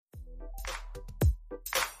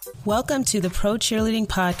Welcome to the Pro Cheerleading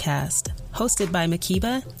Podcast, hosted by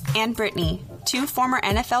Makiba and Brittany, two former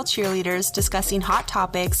NFL cheerleaders discussing hot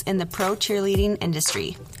topics in the pro cheerleading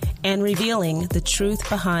industry and revealing the truth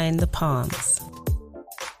behind the poms.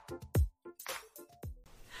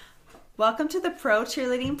 Welcome to the Pro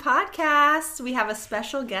Cheerleading Podcast. We have a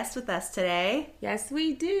special guest with us today. Yes,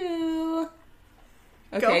 we do.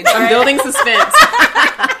 Okay, I'm building suspense.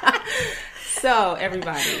 So,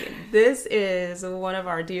 everybody, this is one of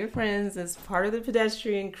our dear friends as part of the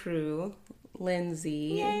pedestrian crew,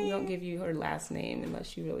 Lindsay. Yay. We don't give you her last name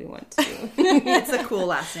unless you really want to. It's a cool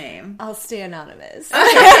last name. I'll stay anonymous.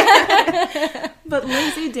 But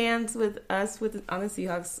Lindsay danced with us on the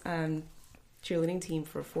Seahawks cheerleading team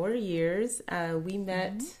for 4 years. We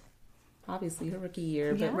met, obviously, her rookie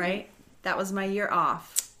year. Yeah, but right? That was my year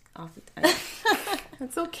off the time.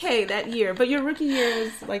 It's okay that year, but your rookie year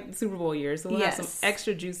was like the Super Bowl year, so we'll have some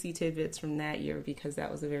extra juicy tidbits from that year because that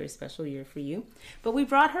was a very special year for you. But we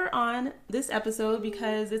brought her on this episode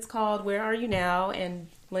because it's called Where Are You Now? And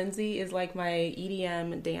Lindsay is like my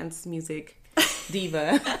EDM dance music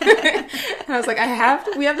diva. And I was like,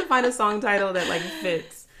 we have to find a song title that like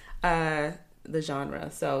fits the genre.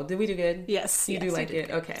 So did we do good? Yes. You do like it?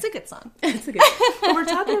 Okay. It's a good song. It's a good But we're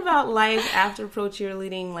talking about life after pro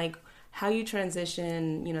cheerleading, like how you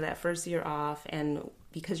transition, that first year off, and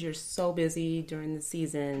because you're so busy during the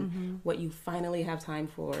season, what you finally have time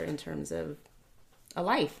for in terms of a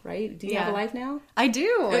life, right? Do you have a life now? I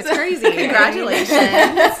do. It's crazy.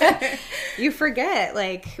 Congratulations. You forget,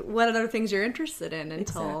 what other things you're interested in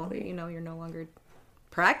until, you're no longer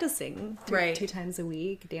practicing two times a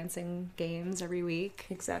week, dancing games every week.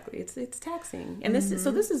 Exactly. It's taxing. And this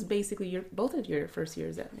is basically both of your first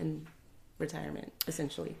years in retirement,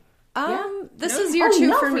 essentially. This is year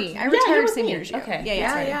two for me. I retired same year as you. Okay.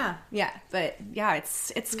 Yeah. But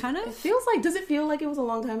it's kind of. Does it feel like it was a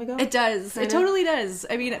long time ago? It does. It totally does.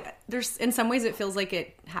 I mean, there's in some ways it feels like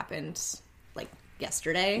it happened like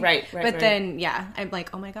yesterday. Right. But then, I'm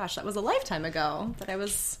like, oh my gosh, that was a lifetime ago that I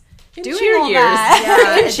was in doing cheer all years. that.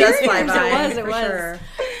 Yeah, it does fly by. It was. Sure.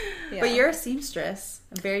 Yeah. But you're a seamstress,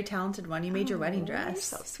 a very talented one. You made your wedding dress.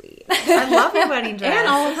 You're so sweet. I love your wedding dress. And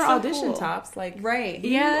all of her so audition cool. tops. Right.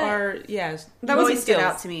 That always stood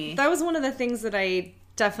out to me. That was one of the things that I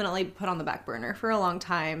definitely put on the back burner for a long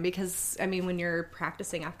time because, I mean, when you're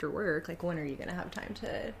practicing after work, when are you going to have time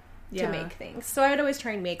to make things? So I would always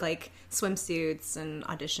try and make, swimsuits and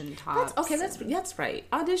audition tops. That's right.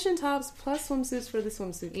 Audition tops plus swimsuits for the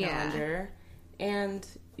swimsuit calendar and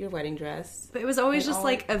your wedding dress. But it was always just,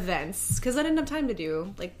 events because I didn't have time to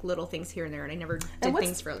do, little things here and there, and I never did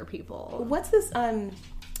things for other people. What's this, I'm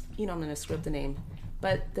going to script the name,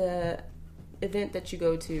 but the event that you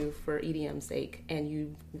go to for EDM's sake and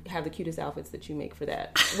you have the cutest outfits that you make for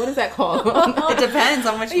that. What is that called? It depends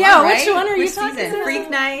on which one, which one are you talking about? Freak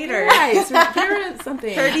night or... Right,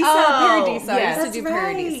 something. Paradiso. Paradiso. Yes. I used to do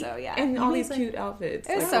Paradiso, And all these cute outfits.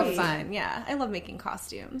 It was so fun, yeah. I love making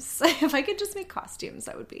costumes. If I could just make costumes,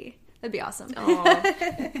 that'd be awesome.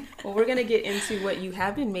 Well, we're going to get into what you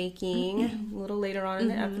have been making a little later on in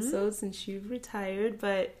the episode since you've retired,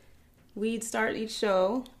 but we'd start each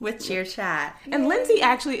show with Cheer Chat. And Lindsay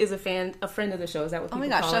actually is a friend of the show. Is that what people call it? Oh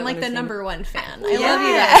my gosh, I'm the number one fan. I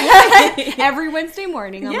love you guys. Every Wednesday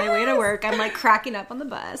morning on my way to work, I'm cracking up on the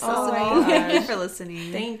bus. Thank you for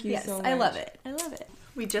listening. Thank you so much. I love it. I love it.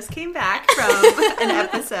 We just came back from an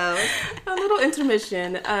episode. A little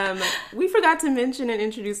intermission. We forgot to mention in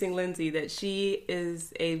introducing Lindsay that she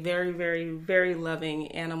is a very, very, very loving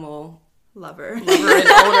animal lover and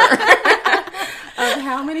owner. Of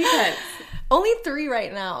how many pets? Only 3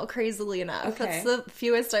 right now, crazily enough. Okay. That's the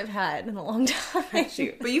fewest I've had in a long time. But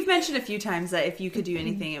you've mentioned a few times that if you could do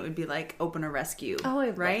anything, it would be open a rescue. Oh,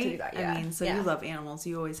 I'd right? love to do that, yeah. I mean, so you love animals.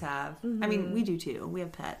 You always have. I mean, we do too. We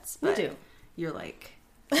have pets. But we do. You're a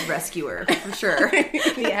rescuer, for sure.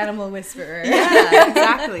 The animal whisperer. Yeah,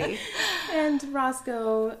 exactly. And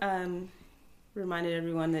Roscoe reminded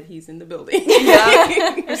everyone that he's in the building.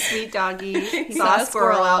 Yeah, your sweet doggy. He saw a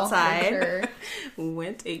squirrel outside. Sure.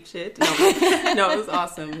 Went apeshit. No, it was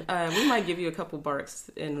awesome. We might give you a couple barks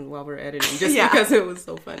while we're editing, just because it was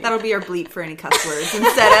so funny. That'll be our bleep for any cuss words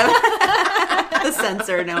instead of the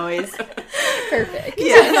censor noise. Perfect. You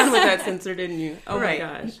had fun with that censor, didn't you? Oh right.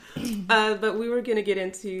 My gosh. But we were going to get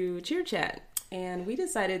into Cheer Chat, and we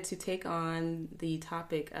decided to take on the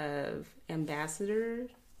topic of ambassador.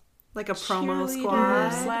 Like a promo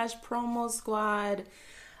squad / promo squad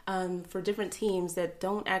for different teams that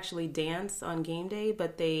don't actually dance on game day,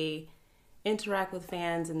 but they interact with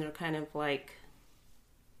fans and they're kind of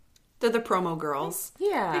they're the promo girls.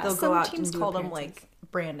 Yeah. They'll go out teams and call them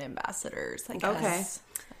brand ambassadors, I guess.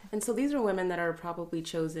 Okay. And so these are women that are probably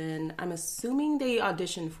chosen, I'm assuming they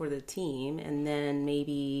auditioned for the team and then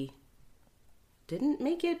maybe didn't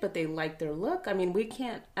make it, but they liked their look. I mean,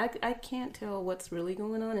 I can't tell what's really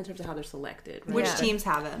going on in terms of how they're selected. Right? Which teams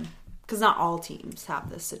have them? Because not all teams have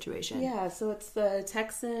this situation. Yeah, so it's the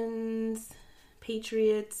Texans,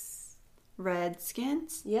 Patriots,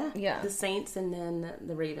 Redskins. Yeah. The Saints and then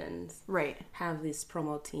the Ravens. Right. Have these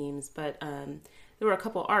promo teams. But there were a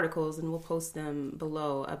couple articles, and we'll post them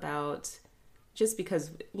below, about just because,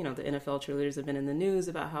 the NFL cheerleaders have been in the news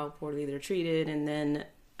about how poorly they're treated. And then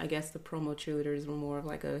I guess the promo cheerleaders were more of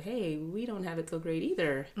like hey, we don't have it so great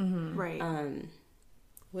either. Mm-hmm. Right.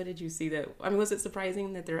 What did you see was it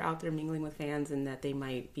surprising that they're out there mingling with fans and that they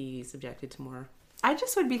might be subjected to more? I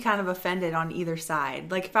just would be kind of offended on either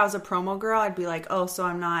side. Like if I was a promo girl, I'd be like, oh, so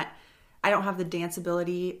I don't have the dance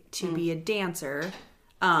ability to be a dancer.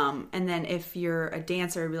 And then if you're a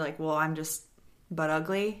dancer, I'd be like, well, I'm just butt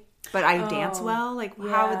ugly, but I dance well. Like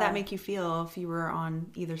how would that make you feel if you were on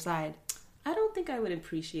either side? I don't think I would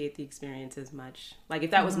appreciate the experience as much. Like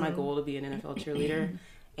if that was my goal to be an NFL cheerleader.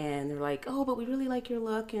 And they're like, oh, but we really like your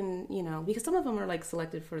look. And, because some of them are like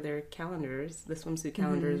selected for their calendars, the swimsuit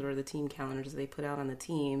calendars or the team calendars they put out on the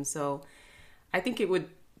team. So I think it would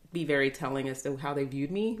be very telling as to how they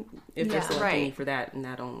viewed me if they're selecting me for that and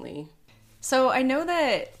that only. So I know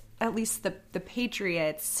that at least the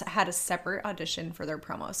Patriots had a separate audition for their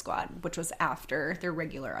promo squad, which was after their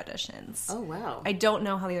regular auditions. Oh, wow. I don't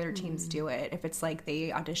know how the other teams do it. If it's like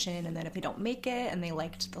they audition and then if they don't make it and they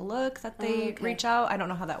liked the look that they reach out. I don't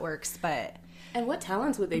know how that works, but... And what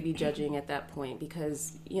talents would they be judging at that point?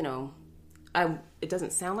 Because, it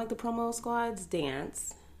doesn't sound like the promo squads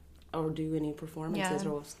dance or do any performances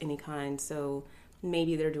of any kind. So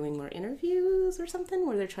maybe they're doing more interviews or something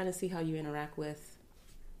where they're trying to see how you interact with...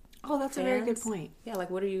 Oh, that's a very good point. Yeah,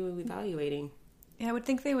 like what are you evaluating? Yeah, I would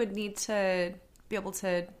think they would need to be able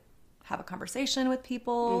to have a conversation with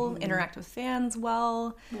people, interact with fans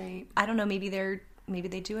well. Right. I don't know, maybe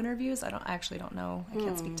they do interviews. I actually don't know. I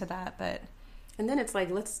can't speak to that, but... And then it's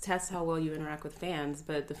like, let's test how well you interact with fans,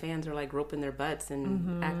 but the fans are like roping their butts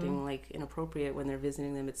and acting like inappropriate when they're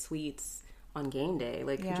visiting them at suites on game day.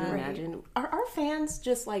 Like, could you imagine? Are our fans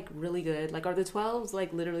just like really good? Like, are the 12s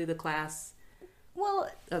like literally the class...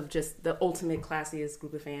 Well, of just the ultimate classiest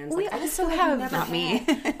group of fans. We also have not me.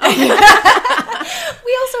 We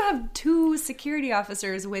also have 2 security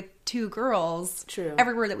officers with 2 girls. True.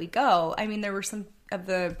 Everywhere that we go. I mean, there were some of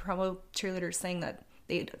the promo cheerleaders saying that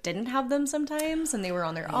they didn't have them sometimes and they were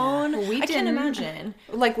on their own. I can't imagine.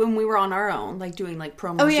 Like when we were on our own, like doing like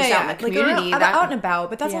promos just out in the community. Like out and about,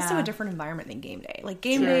 but that's also a different environment than game day. Like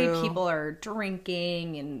game day, people are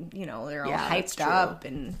drinking and, they're all hyped up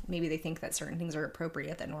and maybe they think that certain things are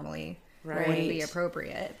appropriate that normally wouldn't be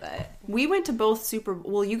appropriate. But we went to both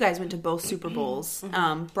you guys went to both Super Bowls.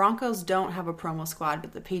 Broncos don't have a promo squad,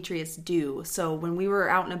 but the Patriots do. So when we were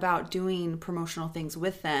out and about doing promotional things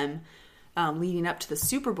with them, leading up to the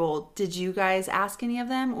Super Bowl, did you guys ask any of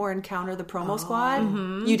them or encounter the promo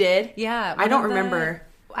squad? You did? Yeah. I don't remember.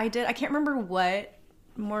 I did. I can't remember what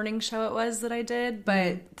morning show it was that I did,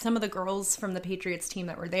 but some of the girls from the Patriots team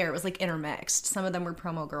that were there, it was like intermixed. Some of them were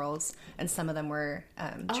promo girls and some of them were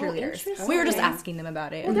cheerleaders. We were just asking them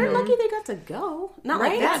about it. Well, they're lucky they got to go. Not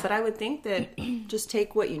like that, but I would think that just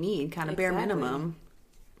take what you need, kind of bare minimum.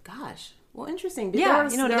 Gosh. Well, interesting. Yeah,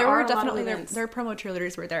 there were definitely their promo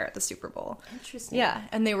cheerleaders were there at the Super Bowl. Interesting. Yeah,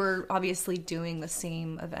 and they were obviously doing the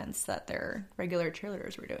same events that their regular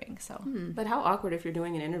cheerleaders were doing. So, But how awkward if you're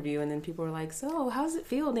doing an interview and then people are like, "So, how does it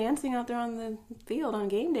feel dancing out there on the field on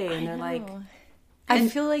game day?" And they're like, I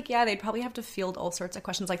feel like they'd probably have to field all sorts of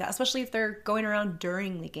questions like that, especially if they're going around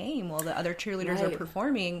during the game while the other cheerleaders are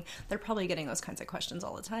performing. They're probably getting those kinds of questions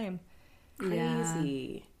all the time.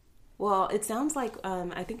 Crazy. Yeah. Well, it sounds like,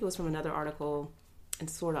 I think it was from another article, and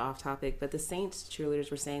sort of off topic, but the Saints cheerleaders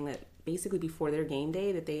were saying that basically before their game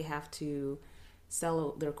day that they have to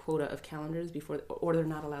sell their quota of calendars or they're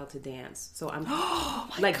not allowed to dance. So I'm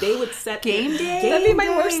they would set game day. That'd be my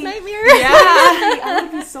worst nightmare. Yeah, I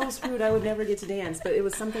would be so screwed. I would never get to dance. But it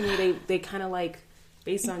was something where they kind of like,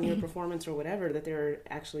 based on your performance or whatever, that they're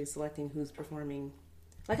actually selecting who's performing.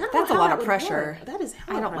 Like, that's a lot of pressure. That is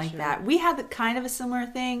I don't like that. We had kind of a similar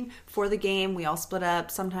thing for the game. We all split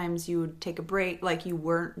up. Sometimes you would take a break, like you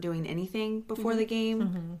weren't doing anything before the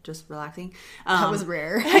game, just relaxing. That was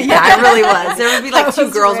rare. Yeah, it really was. There would be like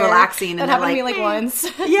 2 girls relaxing. That happened to me like once.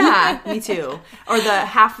 Yeah, me too. Or the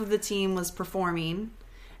half of the team was performing,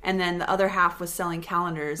 and then the other half was selling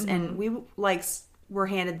calendars, and we were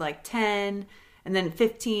handed like 10. And then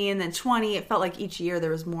 15, then 20. It felt like each year there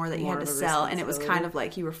was more that you had to sell. And it was kind of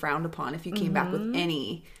like you were frowned upon if you came back with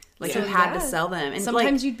any Like you had to sell them. And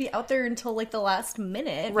sometimes you'd be out there until like the last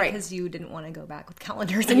minute because you didn't want to go back with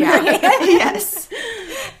calendars in your hand. Yes.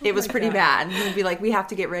 It was pretty bad. You'd be like, we have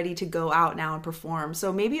to get ready to go out now and perform.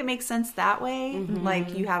 So maybe it makes sense that way.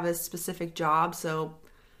 Like you have a specific job. So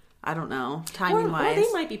I don't know, timing wise. Or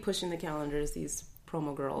they might be pushing the calendars, these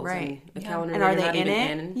promo girls. Right. And a calendar and are they not in even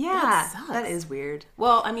it? in. Yeah. That is weird.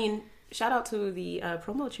 Well, I mean, shout out to the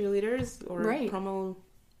promo cheerleaders or promo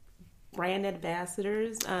brand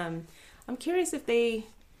ambassadors. I'm curious if they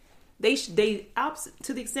to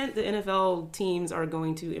the extent the NFL teams are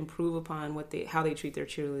going to improve upon how they treat their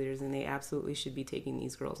cheerleaders, and they absolutely should be taking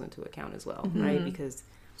these girls into account as well, right? Because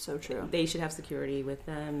so true. They should have security with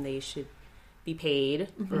them. They should be paid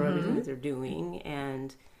for everything that they're doing,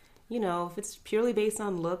 and you know, if it's purely based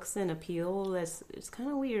on looks and appeal, it's kind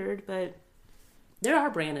of weird, but there are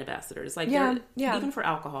brand ambassadors. Like, even for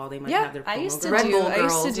alcohol, they might have their promo I used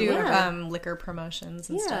to do liquor promotions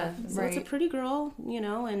and stuff. So it's a pretty girl, you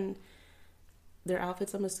know, and their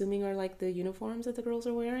outfits, I'm assuming, are like the uniforms that the girls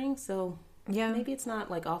are wearing. So maybe it's not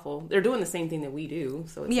like awful. They're doing the same thing that we do.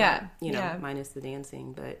 So it's not, you know, minus the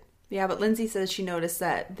dancing, but... Yeah, but Lindsay says she noticed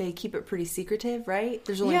that they keep it pretty secretive, right?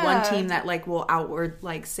 There's only one team that like will outward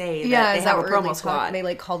like say that they have a promo squad. They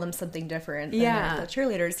like call them something different than the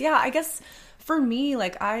cheerleaders. Yeah, I guess for me,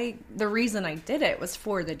 like the reason I did it was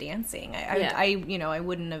for the dancing. I you know, I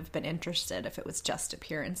wouldn't have been interested if it was just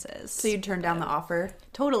appearances. So you'd turn down the offer?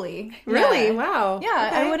 Totally. Really? Yeah. Wow.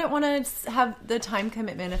 Yeah, okay. I wouldn't want to have the time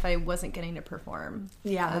commitment if I wasn't getting to perform.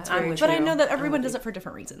 Yeah, that's very true. But I know that everyone does it for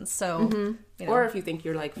different reasons. So, you know. Or if you think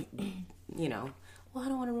you're like, you know, well, I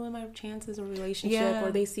don't want to ruin my chances or relationship,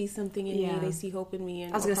 or they see something in me, they see hope in me.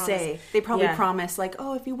 And I was going to say, they probably promise, like,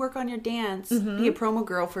 oh, if you work on your dance, be a promo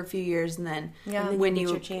girl for a few years, and then when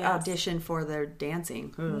you audition for their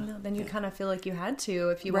dancing. Then you kind of feel like you had to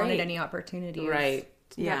if you wanted any opportunity. Right.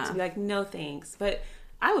 Yeah. To be like, no thanks. But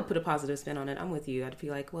I would put a positive spin on it. I'm with you. I'd be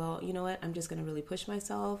like, well, you know what? I'm just going to really push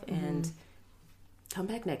myself and come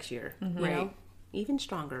back next year. You know? Even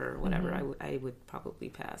stronger or whatever. I would probably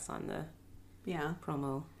pass on the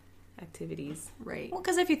promo activities. Right. Well,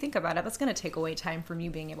 because if you think about it, that's going to take away time from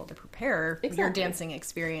you being able to prepare your dancing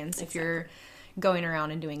experience. If you're going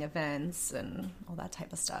around and doing events and all that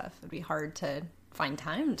type of stuff, it'd be hard to find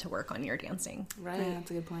time to work on your dancing. Right. Yeah,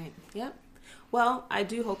 that's a good point. Yep. Well, I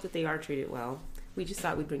do hope that they are treated well. We just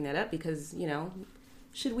thought we'd bring that up because, you know,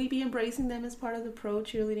 should we be embracing them as part of the pro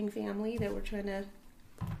cheerleading family that we're trying to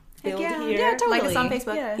build here? Yeah, totally. Like us on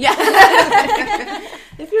Facebook. Yeah.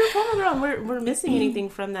 If you're a promo girl and we're missing anything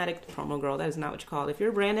from that promo girl, that is not what you call it. If you're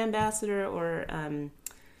a brand ambassador or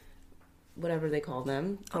whatever they call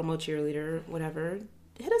them, promo cheerleader, whatever,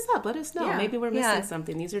 hit us up. Let us know. Maybe we're missing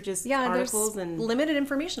something. These are just articles and limited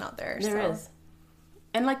information out there. There is.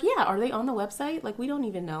 And like, are they on the website? Like, we don't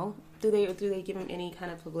even know. Do they give them any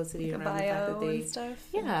kind of publicity like around the fact that they and stuff?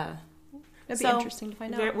 Yeah. That'd be interesting to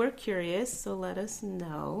find out. We're curious, so let us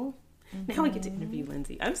know. Now we get to interview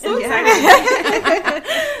Lindsay. I'm so excited.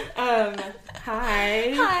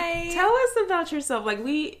 Hi. Tell us about yourself. Like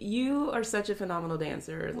you are such a phenomenal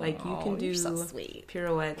dancer. Like you can do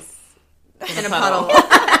pirouettes in a puddle.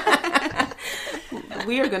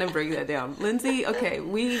 We are going to break that down. Lindsay, okay,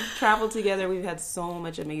 we've traveled together. We've had so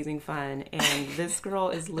much amazing fun. And this girl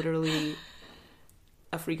is literally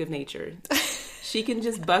a freak of nature. She can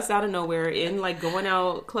just bust out of nowhere in like going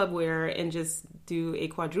out club wear and just do a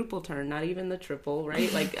quadruple turn, not even the triple,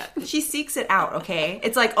 right? Like she seeks it out, okay?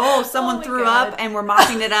 It's like, someone threw up and we're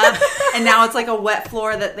mopping it up and now it's like a wet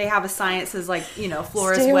floor that they have a sign that says like, you know,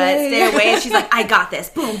 floor is wet, stay away. And she's like, I got this.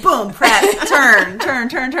 Boom, boom, prep, turn.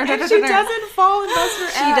 And she doesn't fall and bust her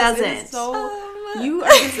ass. She doesn't. So you are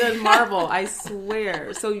just a marvel, I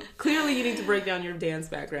swear. So clearly you need to break down your dance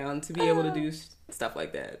background to be able to do stuff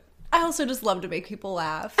like that. I also just love to make people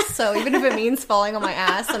laugh. So even if it means falling on my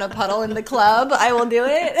ass in a puddle in the club, I will do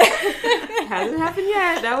it. Hasn't happened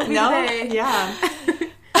yet. That would be today. Yeah.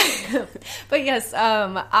 But yes,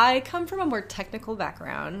 I come from a more technical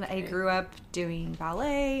background. I grew up doing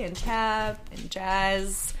ballet and tap and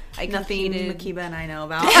jazz. Nothing Makiba and I know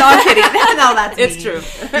about. No, I'm kidding. No, that's me. It's true.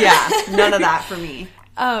 Yeah, none of that for me.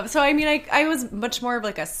 So, I mean, I was much more of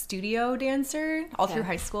like a studio dancer. All through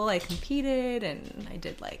high school, I competed and I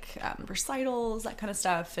did like recitals, that kind of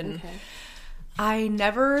stuff. And I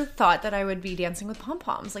never thought that I would be dancing with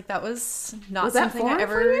pom-poms. Like, that was not Was that something I foreign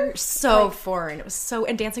ever... for you? So foreign. It was so...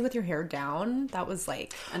 And dancing with your hair down, that was,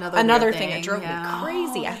 like, Another another weird thing that thing, drove yeah. me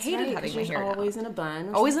crazy. I That's hated right, having 'cause my you're hair always down. in a bun.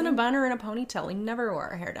 Or Always in a something. bun or in a ponytail. We never wore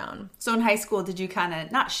our hair down. So in high school, did you kind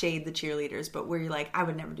of, not shade the cheerleaders, but were you like, I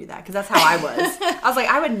would never do that? Because that's how I was. I was like,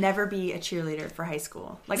 I would never be a cheerleader for high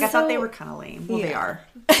school. Like, I thought they were kind of lame. Well, they are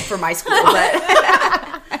for my school,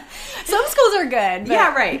 but... Some schools are good. But,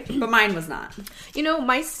 yeah, right. But mine was not. You know,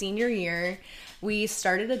 my senior year, we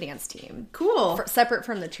started a dance team. Cool. Separate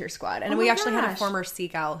from the cheer squad. And Oh we my actually had a gosh. former Sea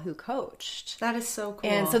Gal who coached. That is so cool.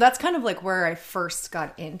 And so that's kind of like where I first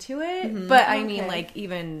got into it. But I mean, like,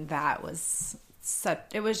 even that was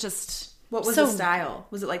it was just... What was the style?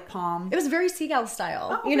 Was it like pom? It was very Seagull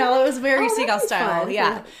style. Oh, you know, it was very that'd Seagull be style. fun.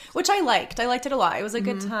 Yeah. Which I liked. I liked it a lot. It was a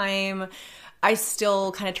good time. I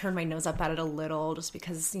still kind of turned my nose up at it a little just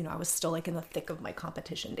because, you know, I was still like in the thick of my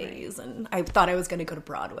competition days and I thought I was going to go to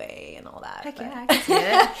Broadway and all that. Heck yeah, I can see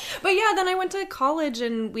it. But yeah, then I went to college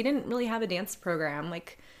and we didn't really have a dance program.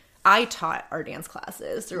 Like, I taught our dance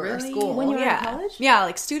classes through our Really? school. When you were in yeah. college? Yeah,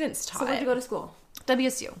 like students taught. So where'd you go to school?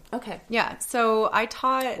 WSU. Okay. Yeah, so I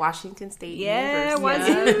taught... Washington State Yeah,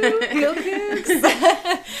 University. Go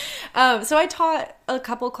Cougs. So I taught a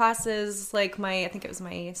couple classes, like I think it was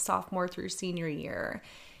my sophomore through senior year.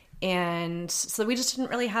 And so we just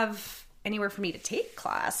didn't really have anywhere for me to take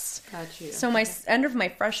class. Got you. So end of my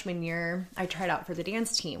freshman year, I tried out for the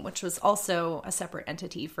dance team, which was also a separate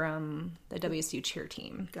entity from the WSU cheer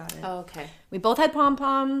team. Got it. Oh, okay. We both had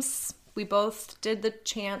pom-poms. We both did the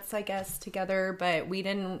chants, I guess, together, but we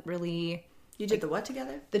didn't really... You did the what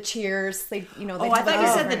together? The cheers, they Oh, I thought you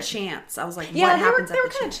said the chants. I was like, yeah, what they happens were at the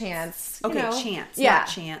kind of chants? chants. Okay, you know? chants, Yeah. not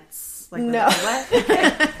chants. Like No. what?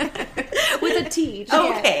 With a T.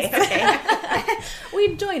 Oh, okay.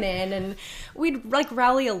 We'd join in and we'd like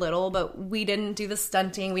rally a little, but we didn't do the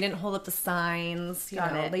stunting. We didn't hold up the signs. You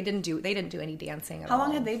Got know, it. They didn't do any dancing at all. How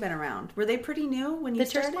long had they been around? Were they pretty new when you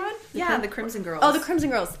The cheer started? squad? Yeah, the Crimson Girls. Oh, the Crimson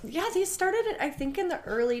Girls. Yeah, they started it, I think, in the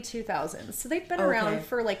early 2000s. So they've been around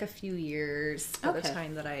for like a few years by the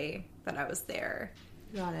time that I was there.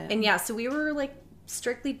 Got it. And yeah, so we were like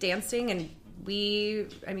strictly dancing and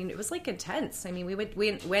it was like intense. I mean, we went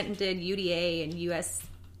and did UDA and US,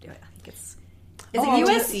 I think it's... Is it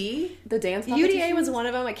USC? The dance UDA competition? was one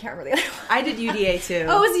of them. I can't remember the other one. I did UDA too.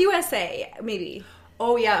 Oh, it was USA, maybe.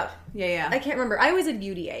 Oh, yeah. Yeah. I can't remember. I was at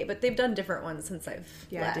UDA, but they've done different ones since I've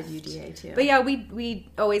left. I did UDA too. But yeah, we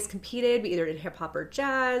always competed. We either did hip hop or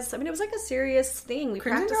jazz. I mean, it was like a serious thing. We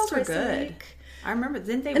Crimson practiced Girls were twice a good. week. I remember,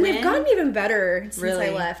 didn't they And win? they've gotten even better since Really?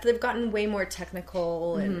 I left. They've gotten way more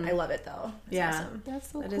technical, and I love it though. It's awesome.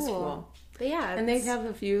 That's so That cool. is cool. But yeah, And they have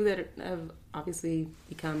a few that have obviously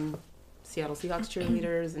become Seattle Seahawks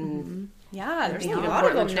cheerleaders and yeah. There's a even lot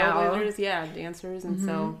of them Portland now. Trailblazers, yeah, dancers, and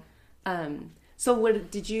so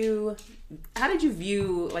how did you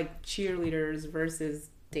view like cheerleaders versus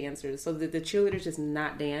dancers? So did the cheerleaders just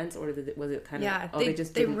not dance, or was it kind of? Yeah,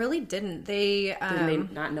 they really didn't. They did they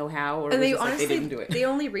not know how, or and was they it just honestly like they didn't do it? they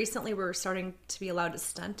only recently were starting to be allowed to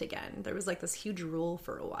stunt again. There was like this huge rule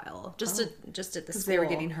for a while, just at the school. Because they were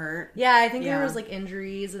getting hurt. Yeah, I think there Yeah. was like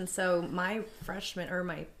injuries, and so my freshman or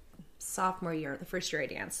my sophomore year, the first year I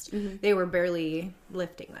danced, they were barely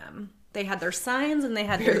lifting them. They had their signs and they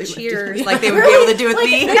had their cheers. Like they would be able to do with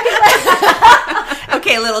me.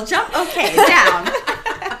 Okay, little jump. Okay, down.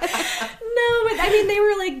 No, but I mean, they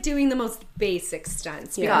were like doing the most basic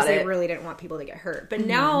stunts because Got they it. really didn't want people to get hurt. But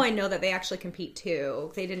now I know that they actually compete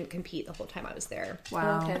too. They didn't compete the whole time I was there.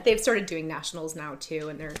 Wow. Okay. But they've started doing nationals now too,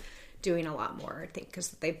 and they're doing a lot more, I think, because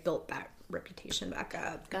they've built that reputation back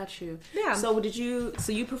up. Got you. Yeah. So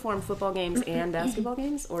you performed football games and basketball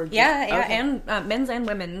games, or Yeah, okay. and men's and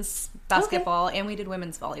women's basketball, and we did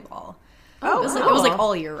women's volleyball. Oh, it was wow. like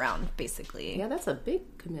all year round, basically. Yeah, that's a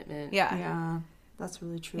big commitment. Yeah. Yeah, that's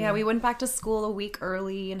really true. Yeah, we went back to school a week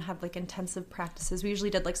early and had like intensive practices. We usually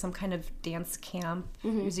did like some kind of dance camp.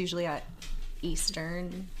 It was usually at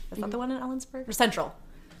Eastern. Is that the one in Ellensburg? Or Central.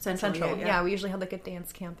 Central. Yeah, we usually had like a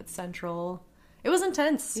dance camp at Central. It was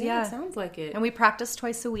intense. Yeah. It sounds like it. And we practiced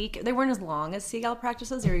twice a week. They weren't as long as Seagull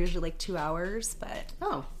practices. They were usually like 2 hours, but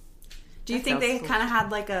Oh. Do you That think they sounds cool. kind of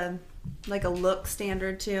had like a look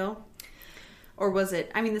standard too? Or was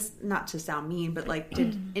it, I mean, this, not to sound mean, but like,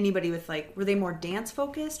 did anybody with like, were they more dance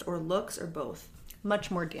focused or looks or both?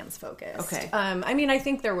 much more dance focused. Okay. I mean, I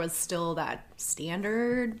think there was still that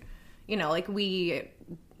standard, you know, like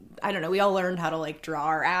I don't know, we all learned how to like draw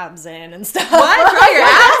our abs in and stuff. What? Draw your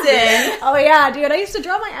abs in? Oh yeah, dude, I used to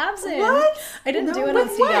draw my abs in. What? I didn't No, do it with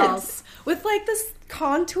on what? Seagulls. With like this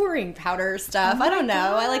contouring powder stuff. I don't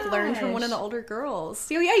know. I like learned from one of the older girls.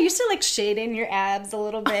 So yeah, I used to like shade in your abs a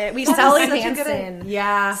little bit. We Sally Hansen.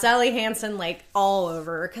 Yeah. Sally Hansen like all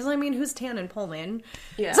over. Because I mean, who's tanning Pullman?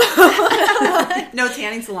 Yeah. No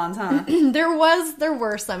tanning salons, huh? There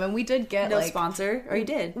were some, and we did get no like sponsor. Or you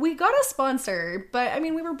did? We got a sponsor, but I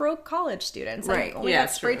mean, we were broke college students. Right. I only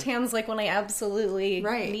got spray tans like when I absolutely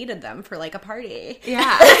needed them for like a party.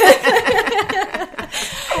 Yeah.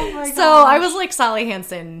 Oh my god. So I was like Sally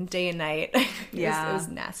Hansen day and night. It was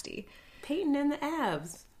nasty. Painting in the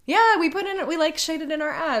abs. Yeah, we like shaded in our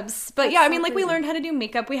abs. But I mean, like we learned how to do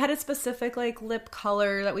makeup. We had a specific like lip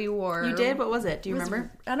color that we wore. You did? What was it? Do you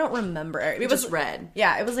remember? I don't remember. It was red.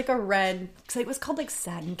 Yeah, it was like a red. Cause it was called like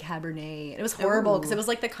satin Cabernet. It was horrible because it was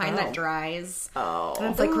like the kind that dries. Oh, and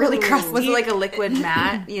it's like really crusty. Was it like a liquid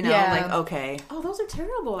matte? You know, like okay. Oh, those are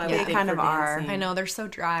terrible. They kind of are. Dancing. I know they're so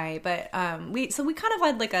dry, but we kind of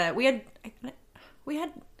had like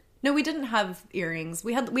we didn't have earrings.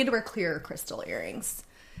 We had to wear clear crystal earrings.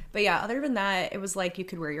 But yeah, other than that, it was like you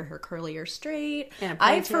could wear your hair curly or straight.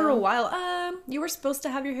 And for a while, you were supposed to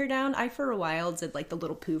have your hair down. I, for a while, did like the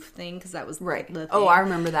little poof thing because that was the thing. Oh, I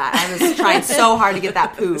remember that. I was trying so hard to get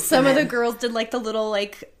that poof. Some of the girls did like the little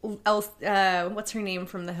like, what's her name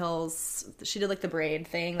from The Hills? She did like the braid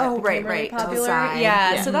thing. That became really popular.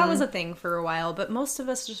 Yeah, so that was a thing for a while. But most of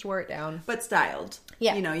us just wore it down. But styled.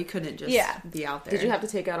 Yeah. You know, you couldn't just be out there. Did you have to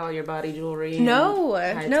take out all your body jewelry? No,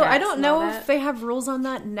 I don't know if they have rules on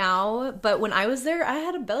that now, but when I was there, I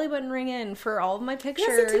had a belly button ring in for all of my pictures.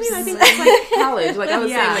 Yeah, so to me, I think that's like college. Like I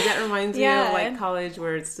was saying, like that reminds me of like college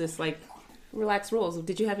where it's just like relaxed rules.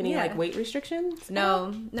 Did you have any like weight restrictions?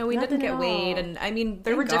 No, we didn't get weighed, and I mean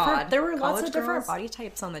there were lots of different body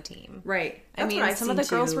types on the team. Right. I mean, some of the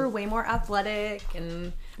girls were way more athletic,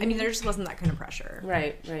 and I mean there just wasn't that kind of pressure.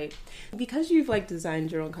 Right. Because you've like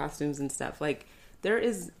designed your own costumes and stuff, like there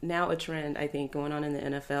is now a trend, I think, going on in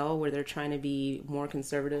the NFL where they're trying to be more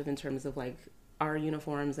conservative in terms of like our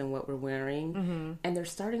uniforms and what we're wearing, and they're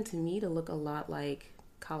starting to me to look a lot like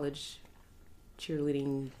college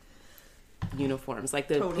cheerleading uniforms. Like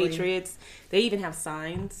the Patriots, they even have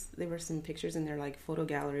signs. There were some pictures in their like photo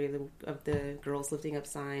gallery of the girls lifting up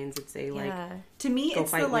signs that say like, to me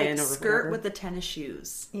it's the like skirt with the tennis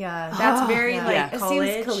shoes. That's very like college.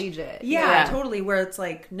 It seems collegiate. Totally, where it's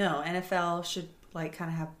like no, NFL should like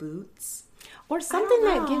kind of have boots or something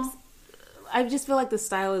that gives. I just feel like the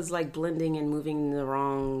style is like blending and moving in the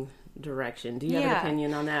wrong direction. Do you have an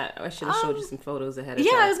opinion on that? I should have showed you some photos ahead of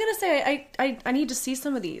time. I was gonna say I need to see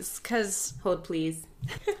some of these because hold please.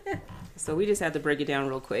 So we just had to break it down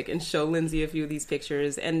real quick and show Lindsay a few of these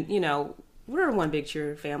pictures. And you know, we're one big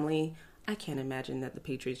cheer family. I can't imagine that the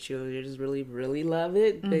Patriots cheerleaders really love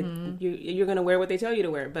it. You're gonna wear what they tell you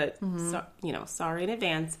to wear, but sorry in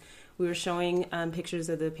advance. We were showing pictures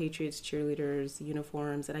of the Patriots cheerleaders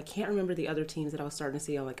uniforms, and I can't remember the other teams that I was starting to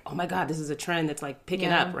see. I'm like, oh my god, this is a trend that's like picking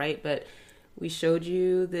up, right? But we showed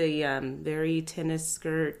you the very tennis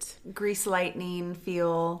skirt, grease lightning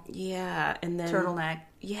feel, and then turtleneck,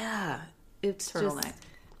 it's turtleneck, just,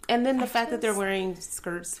 and then the fact that they're wearing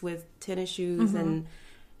skirts with tennis shoes and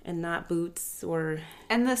not boots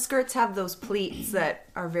and the skirts have those pleats that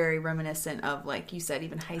are very reminiscent of, like you said,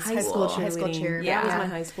 even high school cheer. That was my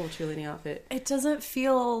high school cheerleading outfit. It doesn't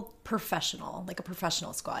feel professional, like a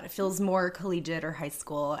professional squad. It feels more collegiate or high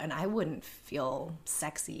school, and I wouldn't feel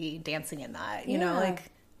sexy dancing in that. You know, like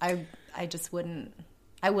I just wouldn't.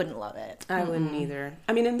 I wouldn't love it. I wouldn't either.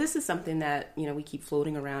 I mean, and this is something that, you know, we keep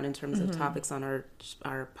floating around in terms of topics on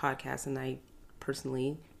our podcast, and I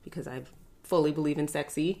personally, because I've fully believe in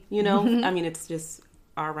sexy, you know? I mean, it's just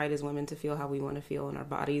our right as women to feel how we want to feel in our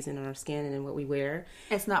bodies and in our skin and in what we wear.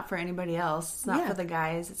 It's not for anybody else. It's not for the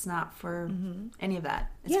guys. It's not for any of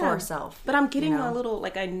that. It's for ourselves. But I'm getting a little,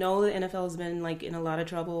 like, I know the NFL has been, like, in a lot of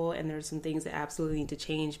trouble and there's some things that absolutely need to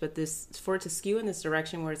change, but for it to skew in this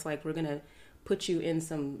direction where it's like, we're going to put you in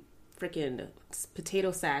some freaking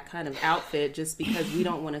potato sack kind of outfit just because we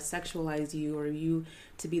don't want to sexualize you or you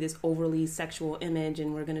to be this overly sexual image,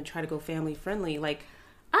 and we're going to try to go family friendly. Like,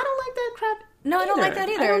 I don't like that crap. No, either. I don't like that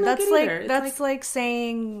either. That's like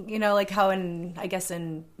saying, you know, like how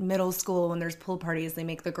in middle school when there's pool parties, they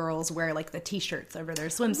make the girls wear like the t-shirts over their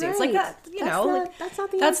swimsuits. Right. Like that, that's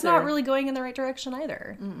not the that's answer. not really going in the right direction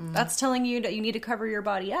either. That's telling you that you need to cover your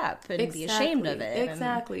body up and be ashamed of it.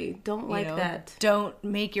 Exactly. Don't like that. Don't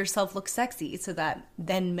make yourself look sexy so that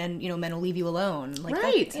then men will leave you alone. Like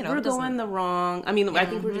right. That, we're going the wrong. I mean, I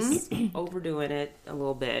think we're just overdoing it a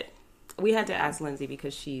little bit. We had to ask Lindsay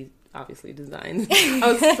because she obviously designs.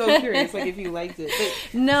 I was so curious, like, if you liked it.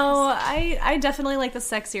 But... No, I definitely like the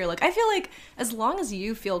sexier look. I feel like as long as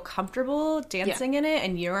you feel comfortable dancing in it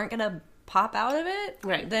and you aren't gonna pop out of it,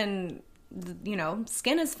 right, then, you know,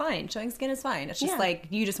 skin is fine. Showing skin is fine. It's just like,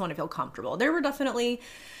 you just want to feel comfortable. There were definitely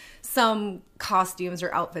some costumes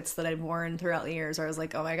or outfits that I've worn throughout the years where I was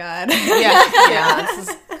like, oh my God. This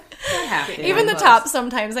is even the top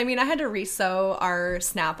sometimes. I mean, I had to re-sew our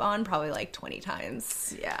snap-on probably like 20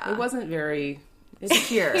 times. Yeah. It wasn't very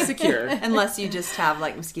secure. Unless you just have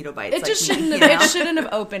like mosquito bites. It just shouldn't have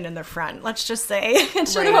opened in the front. Let's just say it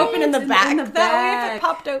should have opened in the back. In the that back. way, if it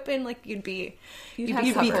popped open, like you'd be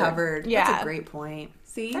covered. Yeah, that's a great point.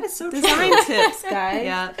 See, that is so design true. tips, guys.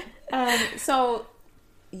 Yeah. So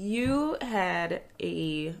you had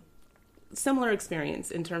a similar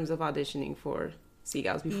experience in terms of auditioning for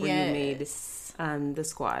Seagulls before you made the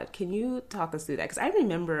squad. Can you talk us through that? Because I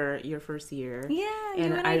remember your first year. Yeah, you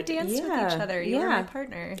and I danced with each other. You were my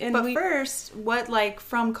partner. But first, what, like,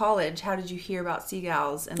 from college, how did you hear about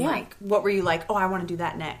Seagulls? And, like, what were you like, oh, I want to do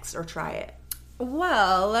that next, or try it?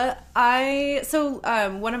 Well,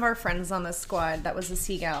 one of our friends on the squad that was a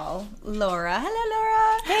Seagull, Laura. Hello, Laura.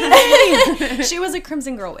 Hey. She was a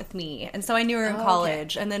Crimson Girl with me, and so I knew her in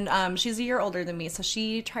college. Okay. And then she's a year older than me, so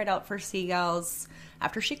she tried out for Seagulls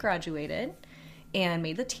after she graduated and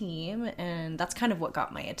made the team, and that's kind of what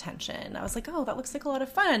got my attention. I was like, oh, that looks like a lot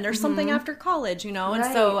of fun. There's something after college, you know? And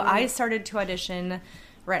so I started to audition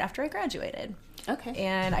right after I graduated. Okay.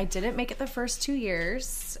 And I didn't make it the first 2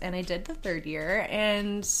 years, and I did the third year,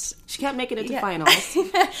 and she kept making it to finals.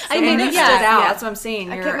 I made it out. That's what I'm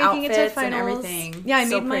saying. I kept making it to finals and everything. Yeah,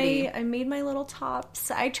 I made my little tops.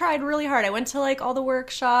 I tried really hard. I went to like all the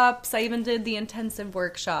workshops. I even did the intensive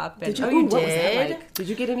workshop. And, what was that like? Did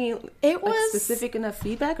you get any specific enough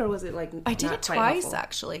feedback, or was it like I did it twice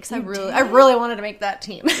actually because I really wanted to make that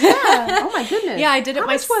team. Yeah. Oh my goodness. Yeah, I did it. How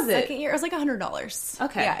much was it? Second year. It was like $100.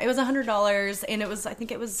 Okay. Yeah, it was $100. And I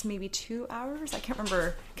think it was maybe 2 hours. I can't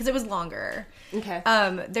remember because it was longer. Okay.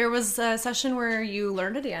 There was a session where you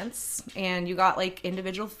learned to dance and you got like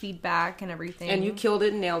individual feedback and everything. And you killed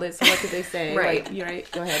it and nailed it. So what did they say? Right. Like, you're right.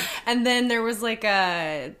 Go ahead. And then there was like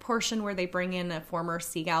a portion where they bring in a former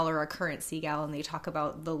Seagull or a current Seagull and they talk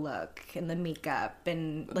about the look and the makeup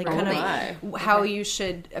and like how you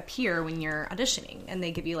should appear when you're auditioning. And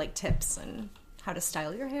they give you like tips and how to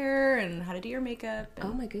style your hair and how to do your makeup. And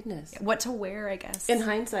oh my goodness. What to wear, I guess. In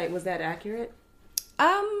hindsight, was that accurate?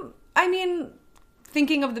 I mean,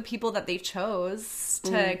 thinking of the people that they chose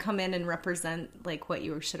to come in and represent like what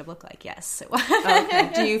you should have looked like, yes, it was.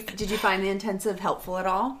 Okay. Did you find the intensive helpful at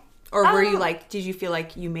all? Or were you like, did you feel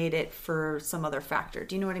like you made it for some other factor?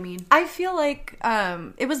 Do you know what I mean? I feel like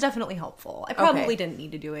it was definitely helpful. I probably didn't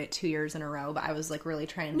need to do it 2 years in a row, but I was like really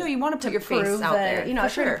trying to you want to put your face out there. You know, I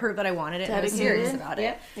was trying to prove that I wanted it and I was serious about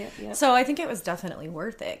it. Yep. So I think it was definitely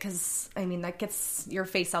worth it because, I mean, that gets your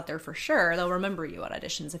face out there for sure. They'll remember you at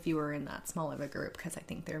auditions if you were in that small of a group because I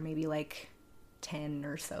think there may be like 10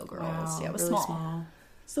 or so girls. Wow, yeah, it was really small.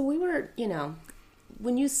 So we were, you know,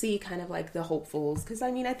 when you see kind of like the hopefuls, because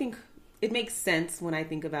I mean, I think it makes sense when I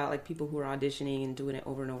think about like people who are auditioning and doing it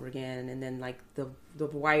over and over again, and then like the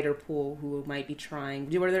wider pool who might be trying.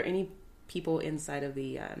 Were there any people inside of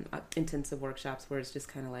the intensive workshops where it's just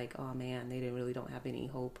kind of like, oh man, they really don't have any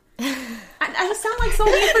hope? I sound like so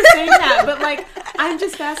mean for saying that, but like I'm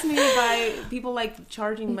just fascinated by people like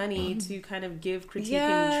charging money to kind of give critique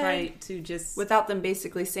and try to just without them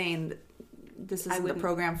basically saying this isn't the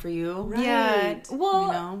program for you. Right. Yeah. Well,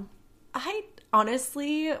 you know? I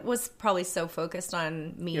honestly was probably so focused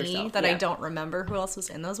on me yourself, that I don't remember who else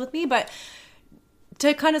was in those with me. But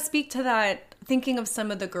to kind of speak to that, thinking of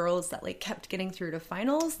some of the girls that like kept getting through to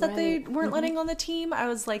finals that they weren't letting on the team, I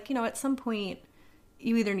was like, you know, at some point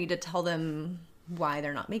you either need to tell them why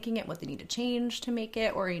they're not making it, what they need to change to make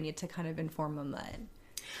it, or you need to kind of inform them that.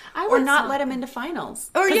 Or not let them into finals.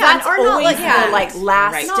 Or that's or always not the like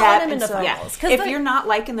last not step. let them into finals. If you're not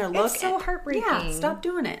liking their look, it's so heartbreaking. Stop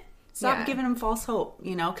doing it. Stop giving them false hope,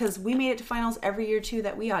 you know, because we made it to finals every year, too,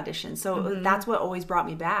 that we auditioned. So that's what always brought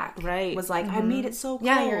me back. Right. Was like, I made it so close.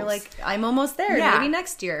 Yeah, you're like, I'm almost there. Yeah. Maybe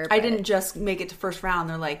next year. But I didn't just make it to first round.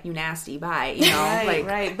 They're like, you nasty, bye. You know?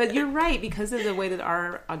 Right. But you're right, because of the way that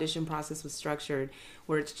our audition process was structured,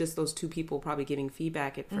 where it's just those two people probably giving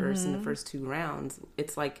feedback at first in the first 2 rounds.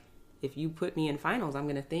 It's like, if you put me in finals, I'm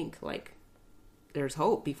going to think, like, there's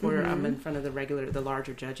hope before I'm in front of the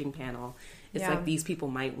larger judging panel. It's like, these people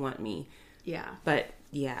might want me. Yeah. But,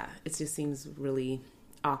 yeah, it just seems really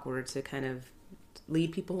awkward to kind of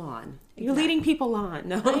lead people on. You're leading people on.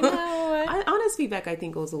 No. I know. what? Honest feedback, I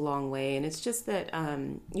think, goes a long way. And it's just that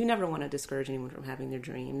you never want to discourage anyone from having their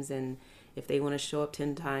dreams. And if they want to show up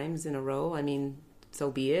 10 times in a row, I mean,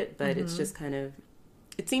 so be it. But it's just kind of,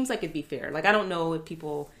 it seems like it'd be fair. Like, I don't know if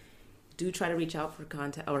people do try to reach out for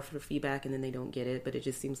contact or for feedback and then they don't get it. But it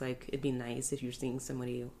just seems like it'd be nice if you're seeing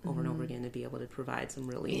somebody over and over again to be able to provide some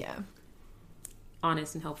really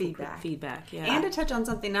honest and helpful feedback. Yeah. And to touch on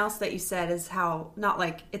something else that you said is how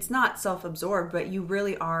it's not self-absorbed, but you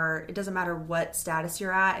really are. It doesn't matter what status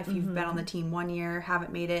you're at. If you've been on the team 1 year,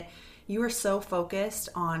 haven't made it, you are so focused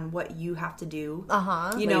on what you have to do.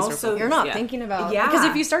 You know, so you're not thinking about because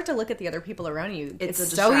if you start to look at the other people around you,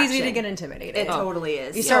 it's so easy to get intimidated. It totally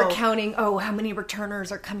is. You start counting, how many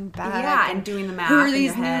returners are coming back? And doing the math. Who are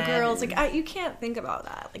these new girls? Like, you can't think about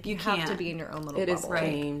that. Like, you have to be in your own little bubble. It is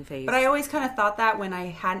right. But I always kind of thought that when I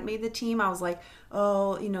hadn't made the team, I was like,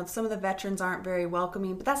 some of the veterans aren't very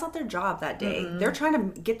welcoming, but that's not their job that day. They're trying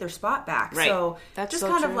to get their spot back. Right. So that's just so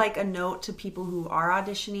kind true. of like a note to people who are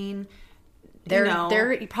auditioning.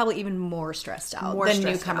 They're probably even more stressed out than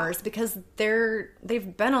newcomers because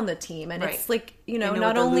they've been on the team and it's like,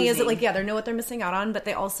 not only is it like, they know what they're missing out on, but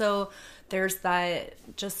they also, there's that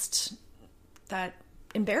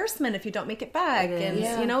embarrassment if you don't make it back. And,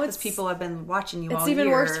 it's people have been watching you all year. It's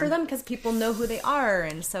even worse for them because people know who they are.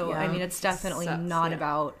 And so, I mean, it's definitely not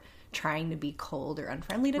about trying to be cold or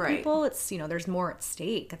unfriendly to people. It's, there's more at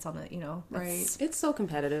stake. It's on the, It's so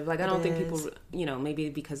competitive. Like, I don't think people, maybe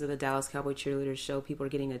because of the Dallas Cowboy Cheerleaders show, people are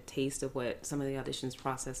getting a taste of what some of the auditions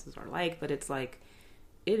processes are like. But it's like,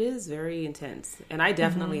 it is very intense. And I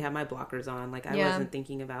definitely have my blockers on. Like, I wasn't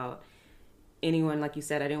thinking about anyone, like you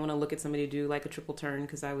said. I didn't want to look at somebody do like a triple turn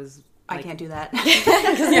because I was... I can't do that.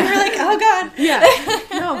 Because you were like, oh God. Yeah.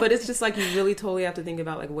 No, but it's just like you really totally have to think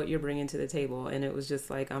about like what you're bringing to the table. And it was just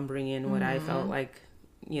like, I'm bringing what I felt like,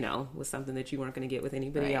 was something that you weren't going to get with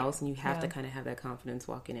anybody else. And you have to kind of have that confidence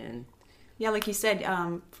walking in. Yeah, like you said,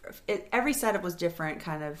 every setup was different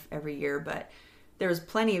kind of every year, but there was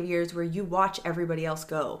plenty of years where you watch everybody else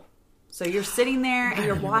go. So you're sitting there and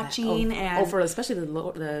you're watching, for especially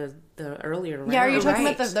the earlier rounds. Yeah, are you talking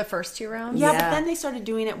about the first 2 rounds? Yeah, but then they started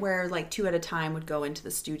doing it where like 2 at a time would go into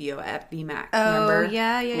the studio at BMAC. Oh, remember?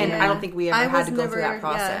 Yeah. And I don't think we ever had to go through that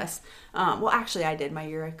process. Yeah. Well, actually, I did my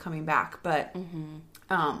year coming back, but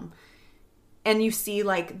and you see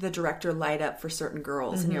like the director light up for certain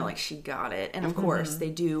girls, and you're like, she got it, and of course they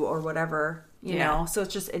do, or whatever. You know, so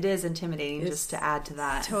it is intimidating just to add to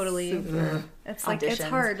that. Totally. It's like, it's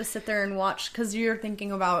hard to sit there and watch because you're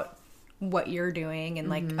thinking about what you're doing and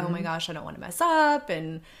like, oh my gosh, I don't want to mess up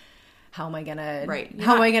and how am I gonna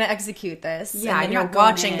execute this? Yeah, and then you're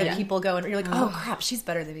watching the people go and you're like, oh crap, she's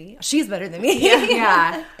better than me. She's better than me.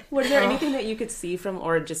 Yeah. Was there anything that you could see from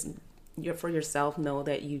or just for yourself know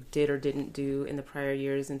that you did or didn't do in the prior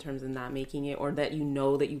years in terms of not making it, or that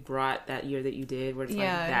that you brought that year that you did where it's like,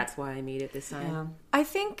 that's why I made it this time? Yeah. I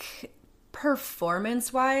think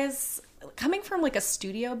performance-wise, coming from like a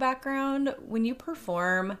studio background, when you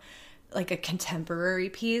perform like a contemporary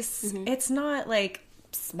piece, it's not like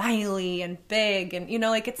smiley and big and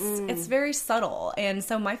it's very subtle. And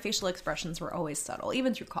so my facial expressions were always subtle,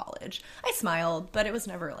 even through college. I smiled, but it was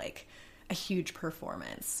never like a huge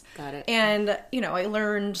performance. Got it. And, I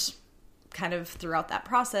learned kind of throughout that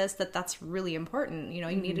process that that's really important. You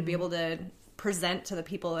need to be able to present to the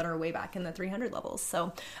people that are way back in the 300 levels.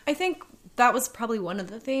 So I think that was probably one of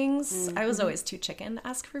the things. I was always too chicken to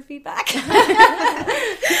ask for feedback.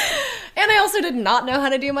 And I also did not know how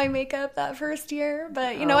to do my makeup that first year.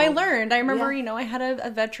 But, I learned. I remember, I had a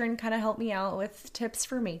veteran kind of help me out with tips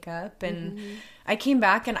for makeup. And I came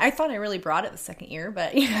back and I thought I really brought it the second year,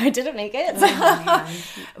 but I didn't make it.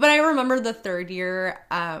 But I remember the third year,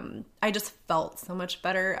 I just felt so much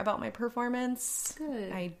better about my performance.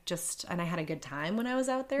 Good. And I had a good time when I was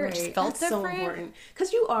out there. It just felt different. So important.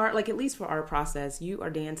 Because you are, like, at least for our process, you are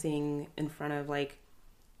dancing in front of, like,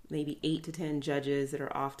 maybe 8 to 10 judges that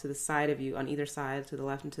are off to the side of you, on either side, to the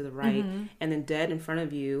left and to the right. And then dead in front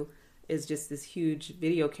of you is just this huge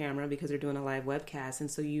video camera because they're doing a live webcast.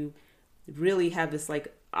 And so you really have this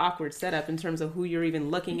like awkward setup in terms of who you're even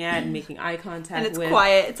looking at and making eye contact with. And it's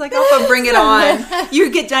quiet. It's like, also bring it on.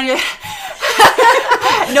 You get done, you're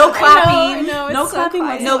no clapping. No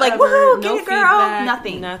clapping. No like, woohoo, get it, girl.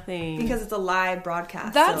 Nothing. Because it's a live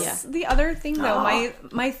broadcast. That's the other thing, though.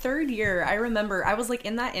 My third year, I remember I was like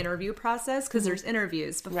in that interview process because there's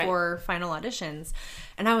interviews before final auditions,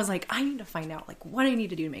 and I was like, I need to find out like what I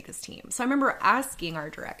need to do to make this team. So I remember asking our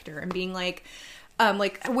director and being like,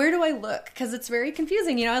 where do I look? Because it's very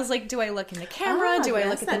confusing. I was like, do I look in the camera? Do I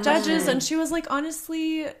look at the judges? And she was like,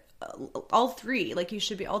 honestly, all three. Like, you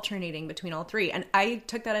should be alternating between all three. And I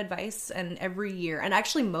took that advice, and every year, and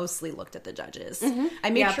actually mostly looked at the judges. I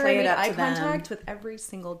made sure I made eye contact with every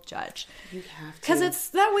single judge. You have to. Because it's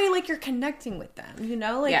that way, like, you're connecting with them, you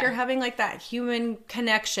know? Like, you're having, like, that human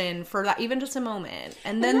connection for that, even just a moment.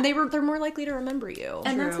 And then they're more likely to remember you.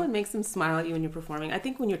 And that's what makes them smile at you when you're performing. I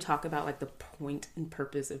think when you talk about, like, the point and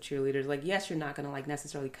purpose of cheerleaders, like, yes, you're not going to, like,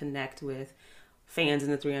 necessarily connect with fans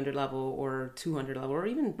in the 300 level or 200 level, or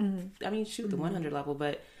even, I mean, shoot, the 100 level,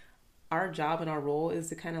 but our job and our role is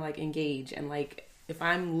to kind of, like, engage. And, like, if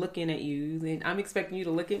I'm looking at you, then I'm expecting you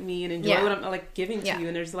to look at me and enjoy what I'm, like, giving to you.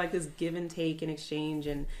 And there's, like, this give and take and exchange.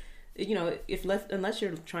 And, you know, unless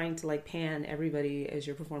you're trying to, like, pan everybody as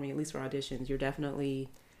you're performing, at least for auditions, you're definitely...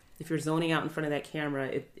 If you're zoning out in front of that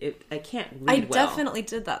camera, I can't read well. Definitely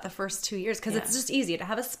did that the first 2 years, because it's just easy to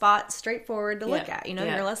have a spot straightforward to look at. You know,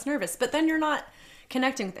 you're less nervous. But then you're not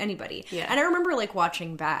connecting with anybody. Yeah. And I remember, like,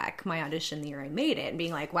 watching back my audition the year I made it and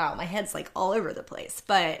being like, wow, my head's, like, all over the place.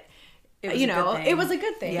 But... You know, it was a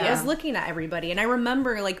good thing. Yeah. I was looking at everybody, and I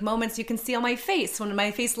remember, like, moments you can see on my face when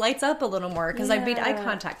my face lights up a little more because I made eye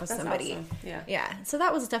contact with somebody. Awesome. Yeah. So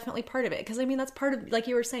that was definitely part of it, because I mean, that's part of, like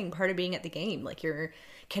you were saying, part of being at the game. Like, you're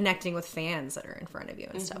connecting with fans that are in front of you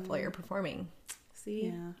and stuff while you're performing. See?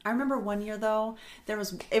 Yeah. I remember one year, though, it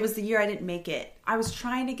was the year I didn't make it. I was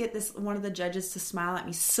trying to get one of the judges to smile at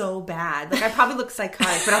me so bad. Like, I probably looked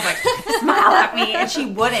psychotic, but I was like, smile at me, and she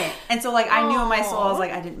wouldn't. And so, like, I knew in my soul, I was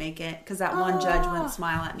like, I didn't make it, because that one judge wouldn't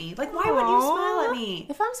smile at me. Like, why wouldn't you smile at me?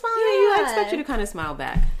 If I'm smiling at you, I expect you to kind of smile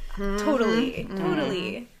back.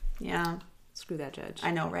 Totally. Yeah. Screw that judge.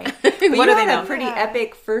 I know, right? But what you had a pretty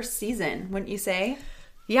epic first season, wouldn't you say?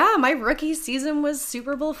 Yeah, my rookie season was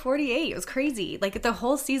Super Bowl 48. It was crazy. Like, the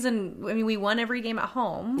whole season, I mean, we won every game at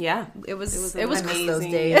home. Yeah. It was amazing. Those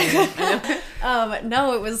days.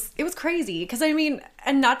 No, it was crazy. Because, I mean,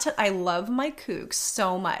 I love my Cougs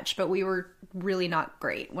so much, but we were really not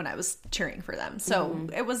great when I was cheering for them. So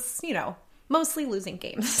it was, you know, mostly losing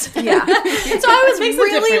games. Yeah. So I was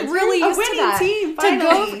really used to that.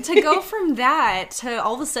 Team, to go from that to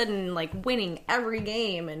all of a sudden, like, winning every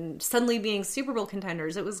game and suddenly being Super Bowl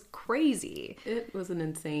contenders. It was crazy. It was an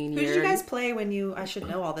insane year. Who did you guys play when I should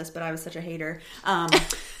know all this, but I was such a hater.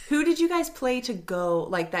 Who did you guys play to go,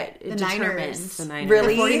 like, that the Niners. The Niners.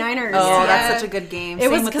 Really? The 49ers. Oh, that's such a good game.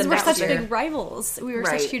 It was because we're such big rivals. We were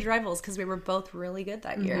such huge rivals because we were both really good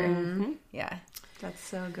that year. Mm-hmm. Yeah. That's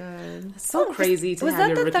so good. It's so crazy to have your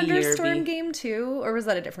rookie year. Was that the thunderstorm game too, or was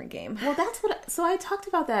that a different game? Well, that's what. So I talked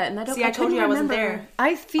about that, and I don't. See, I told you I wasn't there.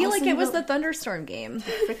 I feel like it was the thunderstorm game.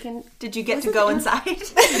 Freaking! Did you get to go inside?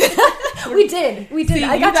 We did. See,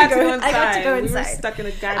 I got to go inside. I got to go inside. We were stuck in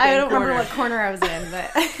a goddamn I don't remember what corner I was in,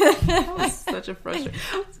 but that was such a frustration.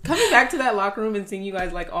 Coming back to that locker room and seeing you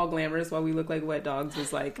guys, like, all glamorous while we look like wet dogs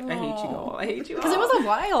was like, I hate you all. I hate you all. Because it was a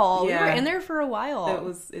while. Yeah. We were in there for a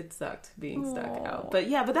while. It sucked being stuck out. But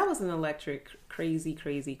yeah, that was an electric, crazy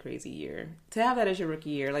year. To have that as your rookie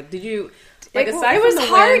year, like, did you? Like, aside it was from the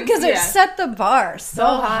hard wins, because it set the bar so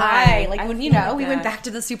high. Like, when we went back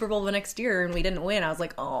to the Super Bowl the next year and we didn't win, I was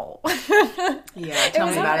like, oh. Yeah, tell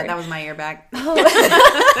me about it. That was my year back.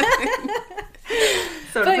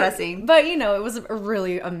 So depressing. But you know, it was a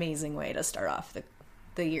really amazing way to start off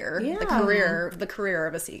the year, the career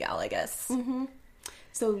of a Seagal, I guess. Mm-hmm.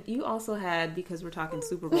 So you also had, because we're talking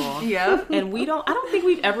Super Bowl, yeah, and I don't think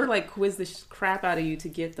we've ever, like, quizzed the crap out of you to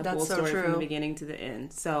get the whole story from the beginning to the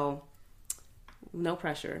end. So no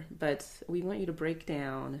pressure, but we want you to break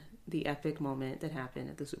down the epic moment that happened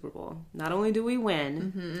at the Super Bowl. Not only do we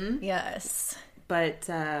win, yes, but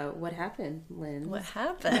what happened, Lynn? What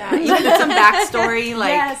happened? Yeah, you did some backstory, like,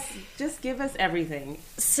 yes, just give us everything.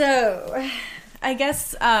 So, I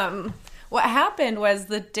guess what happened was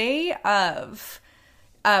the day of.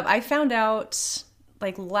 I found out,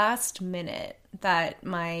 like, last minute that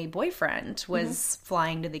my boyfriend was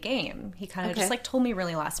flying to the game. He kind of just, like, told me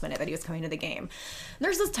really last minute that he was coming to the game. And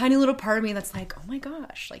there's this tiny little part of me that's like, oh my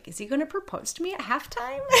gosh, like, is he going to propose to me at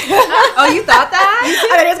halftime? Oh, you thought that?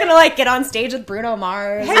 I thought he was going to, like, get on stage with Bruno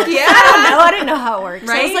Mars. Heck yeah. I don't know. I didn't know how it works.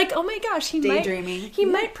 Right? So I was like, oh my gosh, he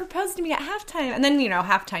might propose to me at halftime. And then, you know,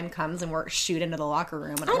 halftime comes and we're shoot into the locker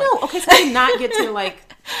room. And I know. Okay, so we did not get to, like,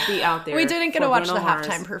 be out there. We didn't get to watch the Mars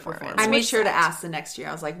halftime performance. I made sure to ask the next year.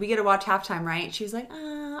 I was like, we get to watch halftime, right? She was like,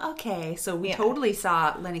 okay. So we totally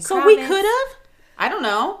saw Lenny Kravitz. So we could have? I don't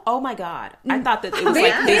know. Oh my God. I thought that it was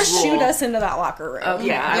like they shoot us into that locker room. Okay.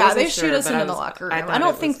 Yeah, they shoot us into the locker room. I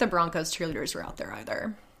don't think the Broncos cheerleaders were out there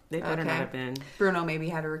either. They better not have been. Bruno maybe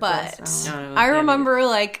had a request. But I remember,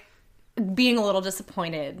 like, being a little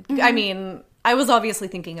disappointed. I mean, I was obviously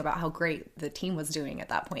thinking about how great the team was doing at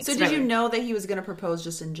that point. So did you know that he was going to propose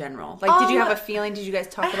just in general? Like, did you have a feeling? Did you guys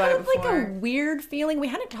talk about it before? I had, like, a weird feeling. We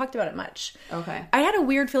hadn't talked about it much. Okay. I had a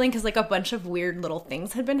weird feeling because, like, a bunch of weird little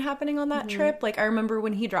things had been happening on that trip. Like, I remember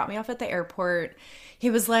when he dropped me off at the airport,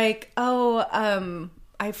 he was like,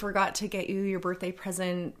 I forgot to get you your birthday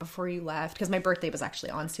present before you left, because my birthday was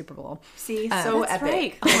actually on Super Bowl. See, so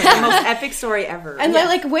epic. Right. The most epic story ever. And I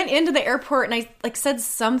like went into the airport and I like said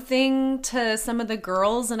something to some of the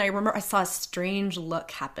girls, and I remember I saw a strange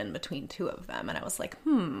look happen between two of them, and I was like,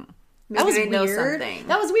 that was weird. Know something.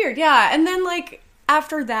 That was weird, yeah. And then like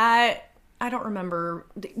after that, I don't remember.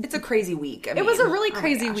 It's a crazy week. I mean, it was a really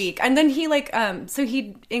crazy week. And then he like so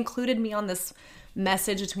he included me on this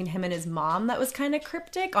message between him and his mom that was kind of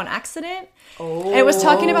cryptic on accident. Oh. It was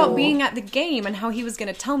talking about being at the game and how he was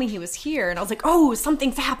going to tell me he was here. And I was like, oh,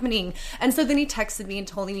 something's happening. And so then he texted me and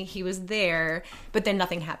told me he was there, but then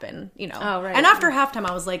nothing happened, you know. Oh, right. And after halftime,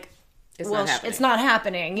 I was like, it's not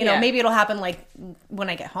happening. You know, maybe it'll happen like when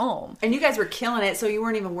I get home. And you guys were killing it, so you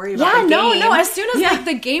weren't even worried about the game. No. As soon as like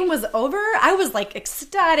the game was over, I was like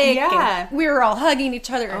ecstatic. Yeah, and we were all hugging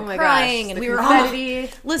each other and crying, and we were all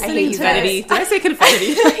listening to confetti. Did I say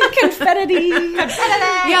confetti? Confetti.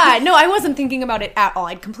 Yeah, no, I wasn't thinking about it at all.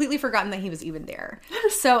 I'd completely forgotten that he was even there.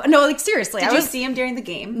 So no, like seriously, did you see him during the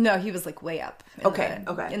game? No, he was like way up. Okay,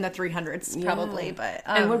 in the 300s probably, but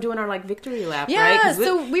and we're doing our like victory lap, right? Yeah,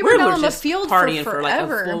 so we were down on the field partying for like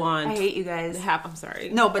a full on. I hate you guys. I'm sorry.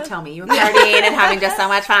 No, but tell me, you were partying and having just so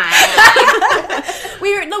much fun.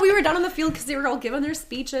 we were down on the field because they were all giving their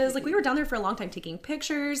speeches. Like we were down there for a long time taking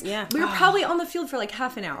pictures. Yeah, we were probably on the field for like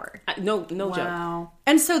half an hour. No joke.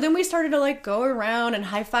 And so then we started to like go around and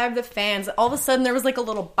high five the fans. All of a sudden there was like a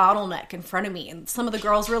little bottleneck in front of me, and some of the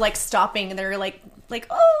girls were like stopping, and they were like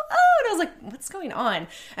oh, and I was like, what's going on?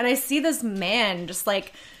 And I see this man just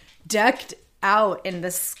like decked out in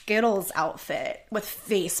the Skittles outfit with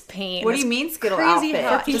face paint. What do you mean Skittles outfit?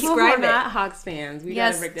 For people who are not Hawks fans, we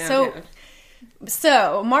gotta break down.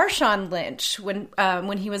 So Marshawn Lynch,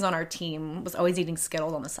 when he was on our team, was always eating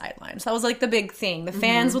Skittles on the sideline. So that was like the big thing. The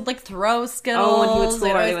fans would like throw Skittles. Oh, when he would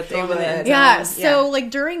score, they would throw them in. Yeah. So like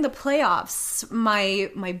during the playoffs, my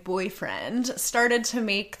boyfriend started to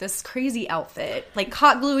make this crazy outfit, like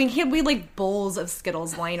hot gluing. We had like bowls of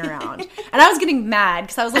Skittles lying around, and I was getting mad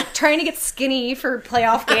because I was like trying to get skinny for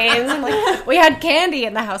playoff games, and like we had candy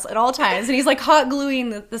in the house at all times, and he's like hot gluing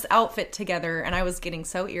this outfit together, and I was getting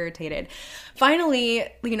so irritated. Finally,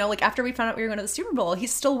 you know, like after we found out we were going to the Super Bowl,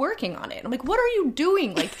 he's still working on it. I'm like, what are you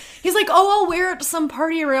doing? Like, he's like, oh, I'll wear it to some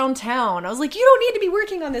party around town. I was like, you don't need to be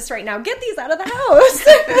working on this right now. Get these out of the house.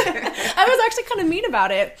 I was actually kind of mean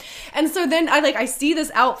about it. And so then I see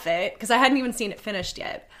this outfit because I hadn't even seen it finished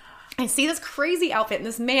yet. I see this crazy outfit and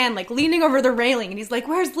this man like leaning over the railing, and he's like,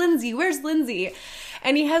 where's Lindsay? Where's Lindsay?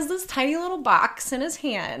 And he has this tiny little box in his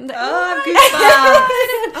hand.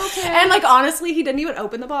 Oh, goosebumps. Okay. And like honestly, he didn't even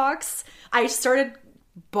open the box. I started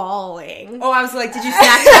bawling. Oh, I was like, did you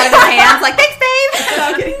snatch it out of his hands? Like, thanks,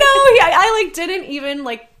 babe. No, I like didn't even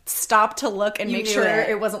like stop to look and make sure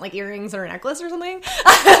it wasn't like earrings or a necklace or something. Who would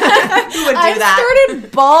do that? I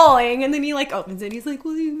started bawling, and then he like opens it. He's like,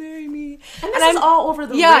 "Will you marry me?" And this is all over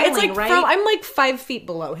the railing, it's like right? I'm like 5 feet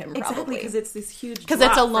below him, probably. Exactly, because it's this huge. Because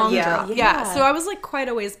it's a long drop. Yeah. So I was like quite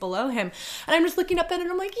a ways below him, and I'm just looking up at it,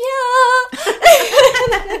 and I'm like, yeah.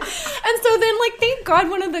 And so then like thank God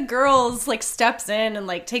one of the girls like steps in and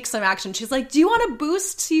like takes some action. She's like, "Do you want a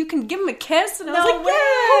boost so you can give him a kiss?" And I was like,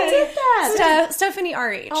 "Yeah, who did that?" Stephanie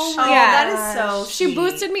RH. Oh my that is so She sweet.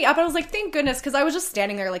 boosted me up. I was like, thank goodness, because I was just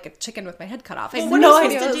standing there like a chicken with my head cut off. I had what no are you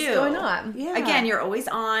idea supposed what to was do? going on. Yeah. Again, you're always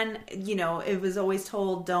on. You know, it was always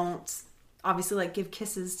told don't. Obviously, like, give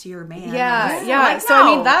kisses to your man. Yeah. Like, so, no. I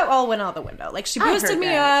mean, that all went out the window. Like, she boosted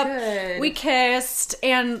me up. Good. We kissed.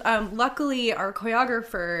 And luckily, our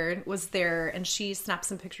choreographer was there, and she snapped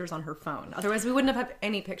some pictures on her phone. Otherwise, we wouldn't have had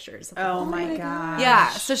any pictures. Oh, my God. Yeah.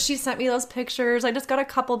 So, she sent me those pictures. I just got a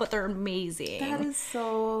couple, but they're amazing. That is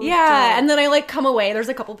so Yeah. dope. And then I, like, come away. There's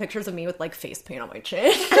a couple pictures of me with, like, face paint on my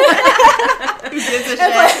chin. Who gives a shit?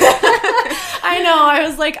 I know. I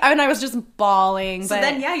was like, and I was just bawling. So but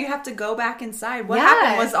then, you have to go back inside. What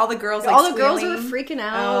happened? Was all the girls like all the squealing? girls were freaking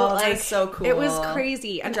out. Oh, like, that's so cool. It was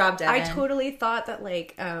crazy. Good job, Devin. I totally thought that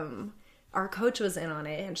like our coach was in on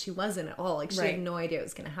it, and she wasn't at all. Like she had no idea it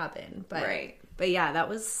was going to happen. But yeah, that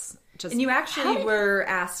was just. And you actually were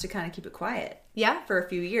asked to kind of keep it quiet. Yeah, for a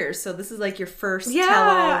few years. So this is like your first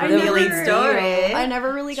revealing story. I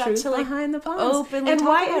never really got to like behind the pawns. Openly and talk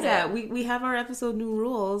why about is that? it. We have our episode New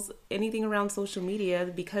Rules. Anything around social media,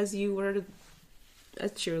 because you were a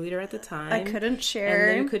cheerleader at the time. I couldn't share. And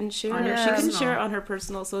then you couldn't share. Yeah. She couldn't share it on her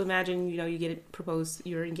personal. So imagine, you get it proposed,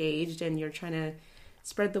 you're engaged, and you're trying to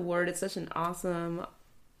spread the word. It's such an awesome,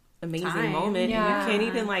 amazing moment. Yeah. And you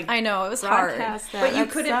can't even I know, it was hard. that. But you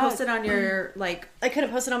couldn't post it on your I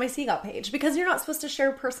couldn't post it on my Seagout page because you're not supposed to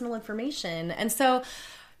share personal information. And so,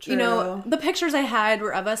 True. the pictures I had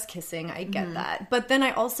were of us kissing. I get that. But then I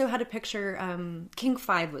also had a picture, King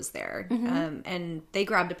 5 was there. And they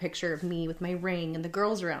grabbed a picture of me with my ring and the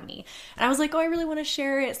girls around me. And I was like, I really want to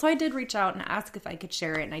share it. So I did reach out and ask if I could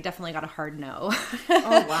share it. And I definitely got a hard no.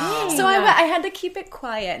 Oh, wow. So I had to keep it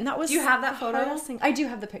quiet. And that was Do you have that photo? I do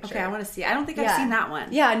have the picture. Okay, I want to see. I don't think I've seen that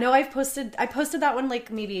one. Yeah, no, I posted that one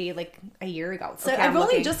maybe a year ago. So Okay, I've only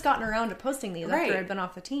looking. just gotten around to posting these after I'd been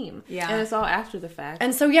off the team. Yeah. And it's all after the fact.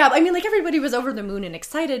 And so, yeah, I mean, everybody was over the moon and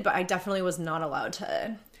excited, but I definitely was not allowed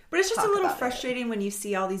to. But it's just talk a little about frustrating when you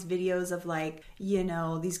see all these videos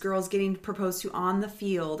of these girls getting proposed to on the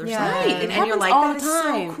field or Yeah. something. Right. And you're like, all that the is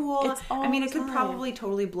time. so cool. It's all I mean, the it could time. probably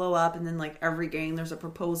totally blow up and then every game there's a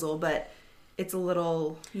proposal, but it's a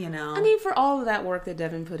little, I mean, for all of that work that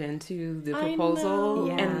Devin put into the proposal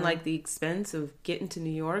know. and Yeah. the expense of getting to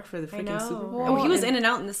New York for the I freaking know. Super Bowl. Oh, he was and- in and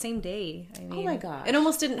out in the same day. I mean, my gosh. It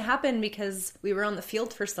almost didn't happen because we were on the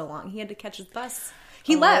field for so long. He had to catch his bus.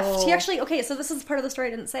 He left. He actually, so this is part of the story I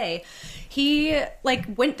didn't say. He,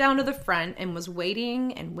 went down to the front and was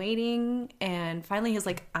waiting, and finally he was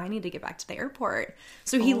like, I need to get back to the airport.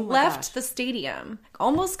 So he left the stadium,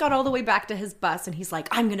 almost got all the way back to his bus, and he's like,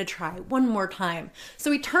 I'm going to try one more time.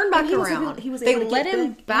 So he turned back around. They let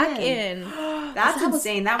him back in. that's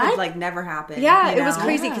insane. That would never happen. Yeah, you it was know?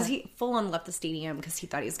 crazy because he full on left the stadium because he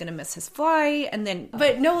thought he was going to miss his flight, and then,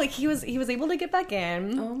 but no, he was able to get back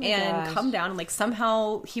in and come down, and somehow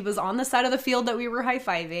he was on the side of the field that we were high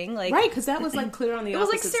fiving, right, because that was clear on the. It was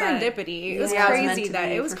opposite side. serendipity. It was Yeah, crazy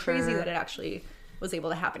it was crazy that it actually was able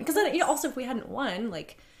to happen. Because then, also if we hadn't won,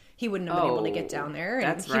 he wouldn't have been able to get down there, and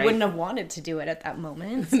that's he right. wouldn't have wanted to do it at that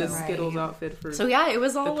moment. The Skittles outfit for. So yeah, it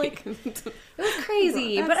was all it was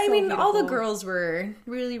crazy. That's But I so mean, all the beautiful. girls were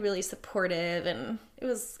really, really supportive, and it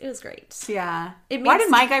was great. Yeah. It Why makes-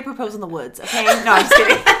 did my guy propose in the woods? Okay. No, I'm just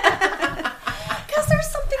kidding. Because there's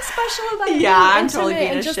something special about it. Yeah, I'm totally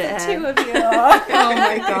being a just shithead. the two of you. Oh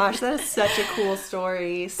my gosh, that is such a cool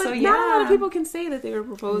story. But So not a lot of people can say that they were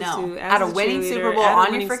proposed to as at a winning cheerleader, Super Bowl at a on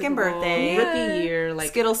your winning freaking Super Bowl, birthday. rookie year,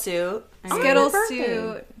 Skittle suit. Skittle my birthday.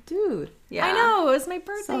 suit. Dude. Yeah. I know, it was my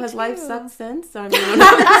birthday. So has too. life sucked since? I mean,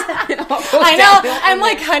 I know. I'm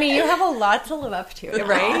like, honey, you have a lot to live up to,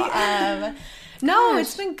 Right? No,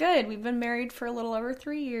 it's been good. We've been married for a little over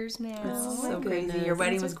 3 years now. Oh, so crazy. goodness. Your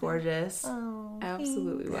wedding was gorgeous. Oh,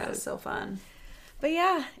 absolutely Yeah, it was was. so fun. But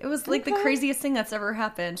yeah, it was the craziest thing that's ever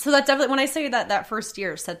happened. So that definitely, when I say that first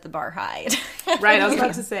year set the bar high. Right, I was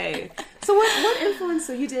about to say. So what influence?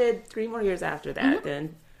 So you did 3 more years after that.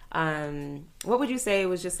 Then, what would you say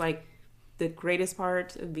was just the greatest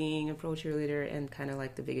part of being a pro cheerleader and kind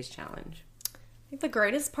of the biggest challenge? I think the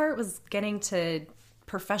greatest part was getting to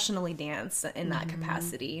professionally dance in that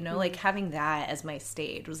capacity. Having that as my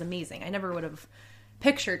stage was amazing. I never would have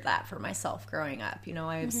pictured that for myself growing up.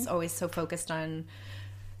 I was always so focused on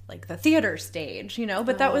the theater stage,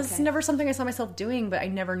 but that was never something I saw myself doing, but I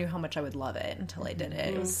never knew how much I would love it until I did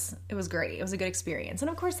it. It was great. It was a good experience. And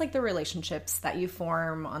of course, the relationships that you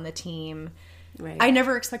form on the team. Right. I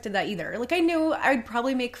never expected that either. I knew I'd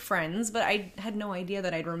probably make friends, but I had no idea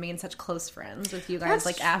that I'd remain such close friends with you guys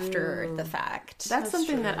That's after true. the fact. That's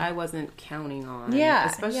something that I wasn't counting on. Yeah,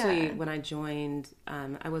 Especially yeah. when I joined.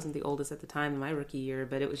 I wasn't the oldest at the time in my rookie year,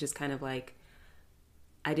 but it was just kind of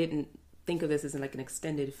I didn't think of this as an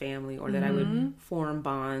extended family, or that I would form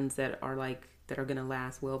bonds that are going to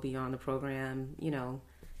last well beyond the program.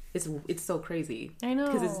 It's so crazy. I know.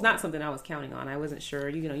 Because it's not something I was counting on. I wasn't sure.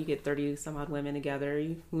 You get 30 some odd women together.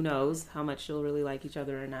 Who knows how much you'll really like each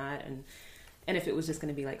other or not, and if it was just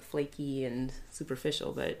going to be flaky and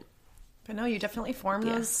superficial. But no, you definitely form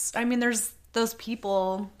those. I mean, there's those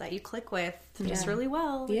people that you click with just really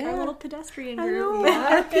well. Our little pedestrian group.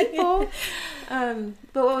 Our people. But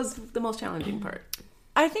what was the most challenging part?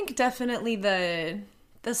 I think definitely the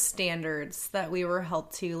standards that we were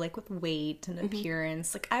held to, with weight and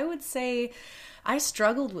appearance. I would say I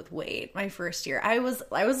struggled with weight my first year. I was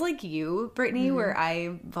like you, Brittany, where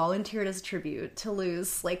I volunteered as tribute to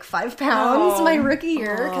lose 5 pounds my rookie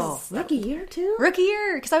year. Rookie year too? Rookie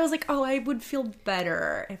year, because I was like, I would feel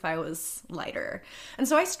better if I was lighter. And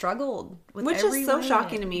so I struggled with Which every is so weight.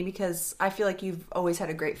 shocking to me because I feel like you've always had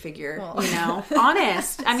a great figure,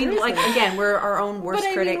 Honest. I mean, again, we're our own worst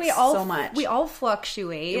critics so much. We all fluctuate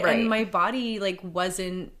fluctuate, and my body like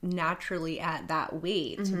wasn't naturally at that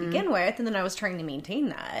weight to begin with, and then I was trying to maintain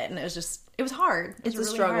that, and it was hard. It's a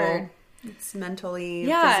really struggle. Hard. It's mentally,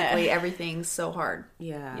 physically, everything's so hard.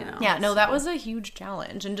 Yeah. You know? Yeah, no, that was a huge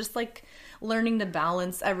challenge, and just like learning to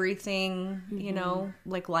balance everything, you know,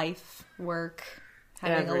 like life, work,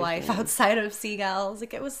 having a life outside of Seagulls.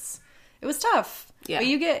 Like it was tough. Yeah. But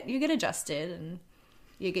you get adjusted, and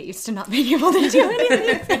you get used to not being able to do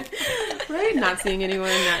anything. Right? Not seeing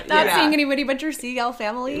anyone. Not seeing anybody but your Seagull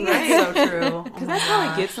family. Right. So true. Because that's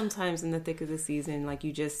how it gets sometimes in the thick of the season. Like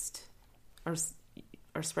you just are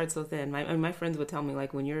spread so thin. My friends would tell me,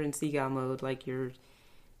 like, when you're in Seagull mode, like you're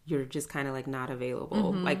just kind of like not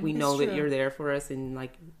available. Like we know that you're there for us, and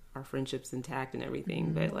like our friendship's intact and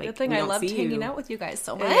everything. But like, good thing I loved hanging out with you guys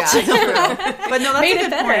so much. Yeah, it's true. But no, that's a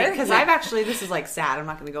good point, because I've actually, this is like sad, I'm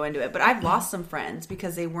not going to go into it, but I've lost some friends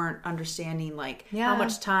because they weren't understanding like how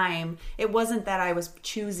much time. It wasn't that I was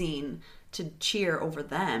choosing to cheer over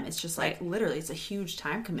them. It's just like literally it's a huge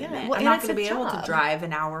time commitment. Well, I'm not going to be able to drive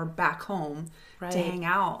an hour back home to hang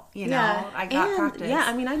out, you know. I got practice. Yeah,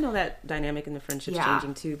 I mean, I know that dynamic in the friendship's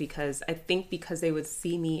changing too, because I think because they would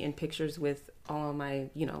see me in pictures with all of my,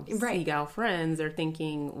 you know, Seagull friends, they're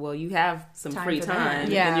thinking, well, you have some free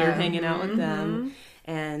time and you're hanging out with them.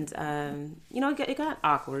 And, you know, it got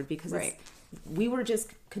awkward because we were just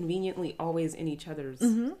conveniently always in each other's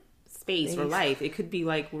space or life. It could be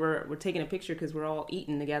like we're taking a picture because we're all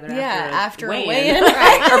eating together after a weigh-in.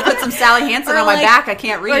 Right. Or put some Sally Hansen on my back. I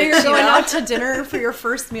can't read. Or you're going out to dinner for your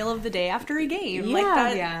first meal of the day after a game. Yeah,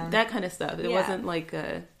 like that. That kind of stuff. It wasn't like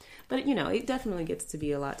but you know, it definitely gets to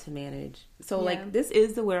be a lot to manage. So like this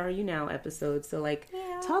is the Where Are You Now episode. So like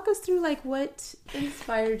talk us through like what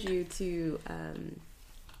inspired you to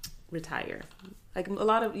retire. Like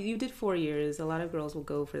you did 4 years. A lot of girls will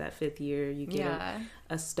go for that 5th year. You get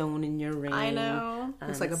a stone in your ring. I know.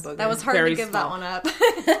 It's like a booger. That was hard to give that one up.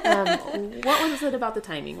 What was it about the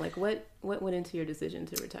timing? Like what went into your decision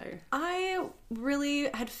to retire? I really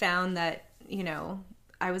had found that, you know,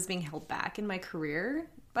 I was being held back in my career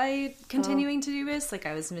by continuing to do this. Like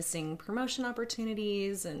I was missing promotion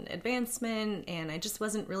opportunities and advancement, and I just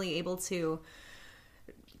wasn't really able to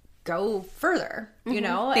go further, you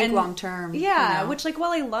know, think long term. Yeah, you know? which like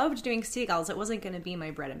while I loved doing Seagulls, it wasn't going to be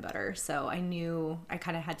my bread and butter. So I knew I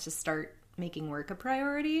kind of had to start making work a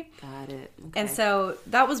priority. Got it. Okay. And so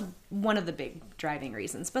that was one of the big driving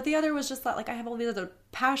reasons. But the other was just that like I have all these other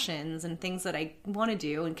passions and things that I want to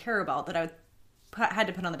do and care about that I had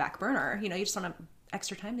to put on the back burner. You know, you just don't have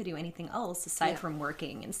extra time to do anything else aside from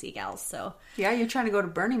working in Seagulls. So yeah, you're trying to go to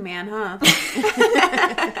Burning Man, huh?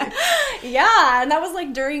 Yeah, and that was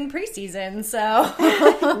like during preseason, so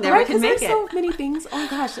never can make it. So many things. Oh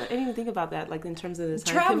gosh, I didn't even think about that. Like in terms of the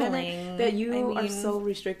time traveling, that you are so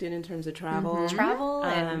restricted in terms of travel,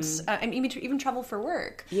 and even travel for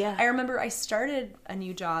work. Yeah, I remember I started a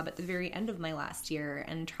new job at the very end of my last year,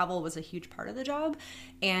 and travel was a huge part of the job.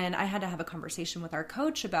 And I had to have a conversation with our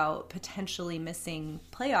coach about potentially missing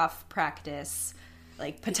playoff practice.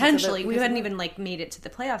 Like potentially, we hadn't even like made it to the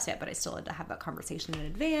playoffs yet, but I still had to have that conversation in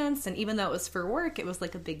advance. And even though it was for work, it was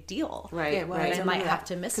like a big deal. Right. Yeah, right. I might have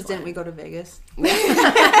to miss it. Because didn't we go to Vegas? We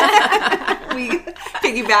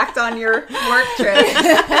piggybacked on your work trip.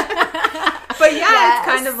 But it's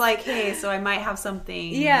kind of like, hey, so I might have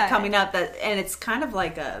something coming up and it's kind of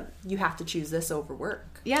like you have to choose this over work.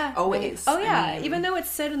 Yeah. Always. Oh, yeah. I mean, even though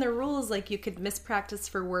it's said in the rules, like, you could miss practice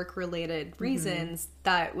for work-related reasons,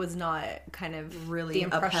 that was not kind of really the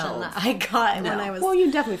impression upheld. That I got when I was... Well,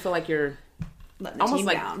 you definitely feel like you're... almost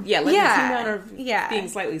like down. letting the team down or being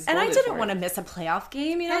slightly scolded. And I didn't want to miss a playoff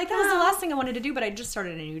game, you know, like that was the last thing I wanted to do, but I just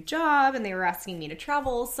started a new job and they were asking me to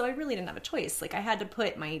travel, so I really didn't have a choice. Like I had to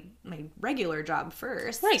put my regular job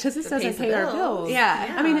first. Right, because this doesn't pay our bills.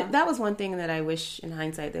 Yeah. I mean, that was one thing that I wish in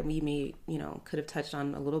hindsight that we could have touched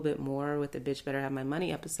on a little bit more with the Bitch Better Have My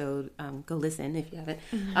Money episode. Go listen if you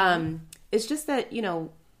haven't. It's just that, you know,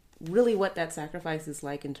 really what that sacrifice is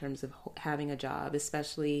like in terms of having a job,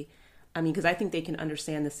 especially... I mean, because I think they can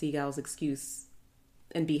understand the Seagulls' excuse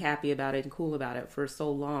and be happy about it and cool about it for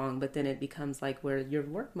so long, but then it becomes like where your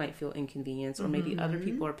work might feel inconvenienced, or maybe other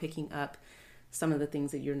people are picking up some of the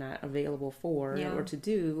things that you're not available for or to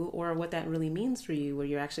do, or what that really means for you, where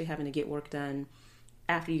you're actually having to get work done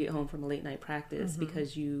after you get home from a late night practice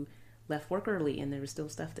because you left work early and there was still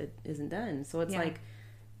stuff that isn't done. So it's like,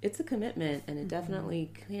 it's a commitment, and it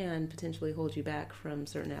definitely can potentially hold you back from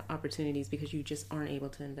certain opportunities because you just aren't able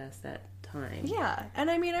to invest that time. Yeah, and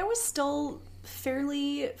I mean, I was still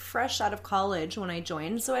fairly fresh out of college when I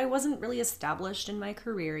joined, so I wasn't really established in my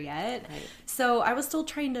career yet. Right. So I was still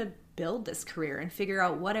trying to build this career and figure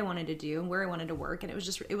out what I wanted to do and where I wanted to work. And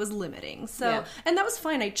it was limiting. So, and that was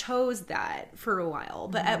fine. I chose that for a while.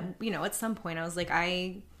 But at some point I was like,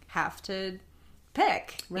 I have to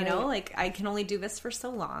pick, you know, like I can only do this for so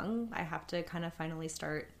long. I have to kind of finally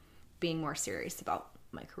start being more serious about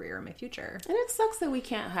my career and my future. And it sucks that we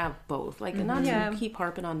can't have both. Like, not to keep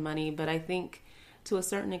harping on money, but I think to a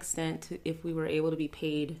certain extent, if we were able to be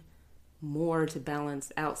paid more to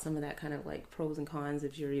balance out some of that kind of like pros and cons,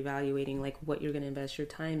 if you're evaluating like what you're going to invest your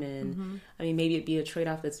time in, I mean, maybe it'd be a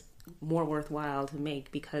trade-off that's more worthwhile to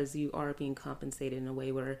make because you are being compensated in a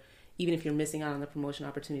way where even if you're missing out on the promotion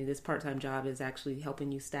opportunity, this part-time job is actually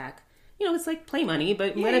helping you stack. You know, it's like play money,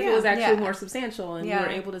 but what if it was actually more substantial and you were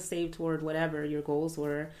able to save toward whatever your goals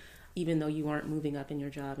were, even though you aren't moving up in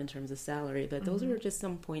your job in terms of salary. But those are just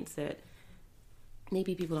some points that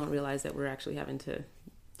maybe people don't realize that we're actually having to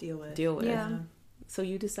deal with. Yeah. So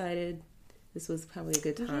you decided this was probably a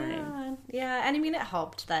good time. Yeah. And I mean, it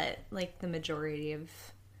helped that like the majority of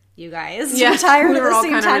you guys retired at the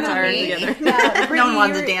same time as me. Yeah, no one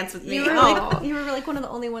wanted to dance with me. You were like one of the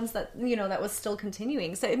only ones that, you know, that was still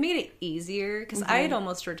continuing. So it made it easier because I had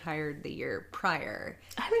almost retired the year prior.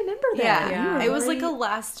 I remember that. Yeah. It was like a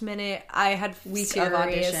last minute. I had week of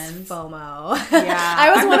auditions. FOMO. Yeah.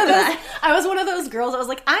 I was one of those girls that was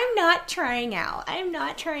like, I'm not trying out. And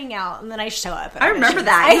then I show up. I remember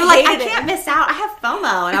that. You were like, I can't miss out. I have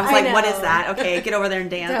FOMO. And I was like, what is that? Okay, get over there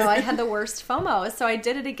and dance. No, I had the worst FOMO. So I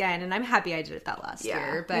did it again. And I'm happy I did it that last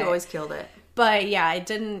year. But you always killed it. But yeah, I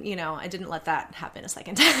didn't let that happen a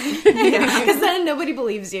second time. Because then nobody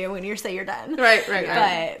believes you when you say you're done.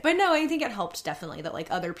 Right. But no, I think it helped definitely that like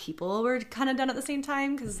other people were kind of done at the same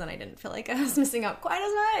time because then I didn't feel like I was missing out quite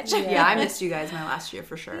as much. Yeah, I missed you guys my last year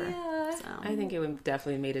for sure. Yeah. So. I think it would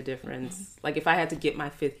definitely made a difference. Like if I had to get my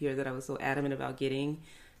 5th year that I was so adamant about getting,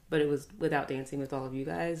 but it was without dancing with all of you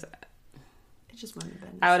guys, it just wouldn't have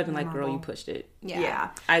been. I would have been like, girl, you pushed it.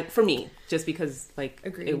 Yeah. For me, just because like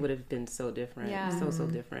Agreed. It would have been so different. Yeah. So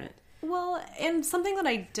different. Well, and something that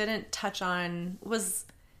I didn't touch on was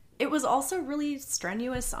it was also really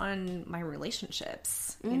strenuous on my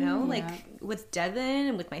relationships, you know, like with Devin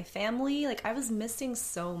and with my family, like I was missing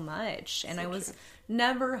so much and I was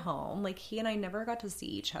never home. Like he and I never got to see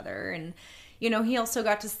each other. And, you know, he also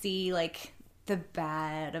got to see like the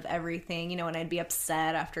bad of everything, you know, and I'd be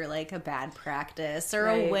upset after like a bad practice or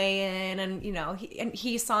a weigh-in, and you know,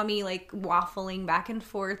 he saw me like waffling back and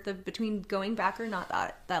forth between going back or not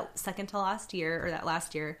that second to last year or that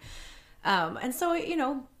last year, and so you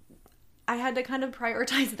know, I had to kind of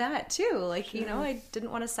prioritize that too, like you know, I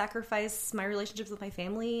didn't want to sacrifice my relationships with my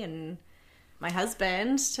family and my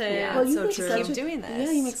husband to keep doing this.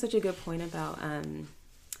 Yeah, you make such a good point about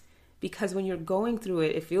because when you're going through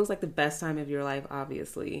it, it feels like the best time of your life,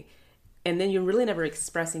 obviously. And then you're really never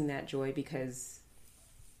expressing that joy because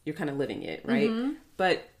you're kind of living it, right? Mm-hmm.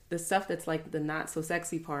 But the stuff that's like the not so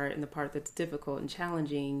sexy part and the part that's difficult and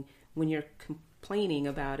challenging, when you're complaining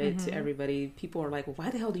about it to everybody, people are like, well, why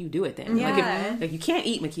the hell do you do it then? Yeah. Like you can't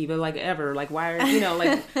eat Makiba, like ever. Like why are, you know,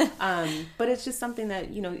 like, but it's just something that,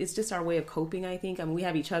 you know, it's just our way of coping, I think. I mean, we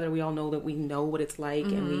have each other. We all know that we know what it's like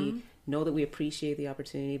and we know that we appreciate the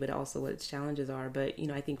opportunity, but also what its challenges are. But, you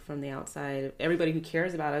know, I think from the outside, everybody who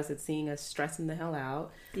cares about us, it's seeing us stressing the hell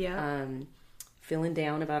out, feeling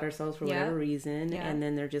down about ourselves for whatever reason. Yeah. And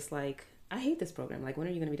then they're just like, I hate this program. Like, when are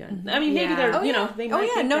you going to be done? I mean, maybe they're, you know, they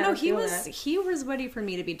might he was ready for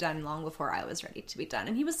me to be done long before I was ready to be done.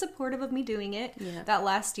 And he was supportive of me doing it that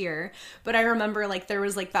last year. But I remember, like, there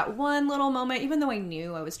was, like, that one little moment, even though I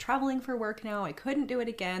knew I was traveling for work now, I couldn't do it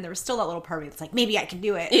again. There was still that little part of me that's like, maybe I can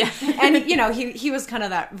do it. Yeah. And, you know, he was kind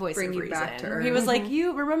of that voice of reason. Back to her. He was like,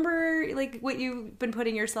 you remember, like, what you've been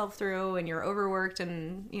putting yourself through and you're overworked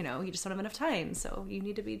and, you know, you just don't have enough time. So you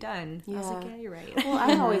need to be done. Yeah. I was like, yeah, you're right. Well,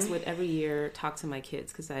 I always would every year talk to my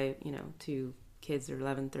kids because I, you know, 2 kids are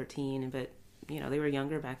 11, 13, but you know, they were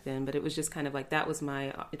younger back then, but it was just kind of like, that was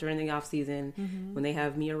my, during the off season when they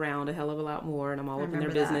have me around a hell of a lot more and I'm all up in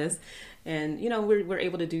their business. And, you know, we're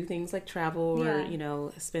able to do things like travel or, you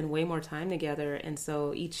know, spend way more time together. And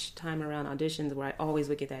so each time around auditions where I always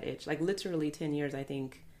would get that itch, like literally 10 years, I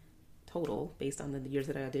think, total, based on the years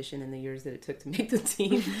that I auditioned and the years that it took to make the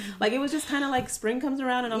team. Like, it was just kind of like spring comes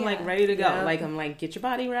around and I'm like ready to go. Yeah. Like, I'm like, get your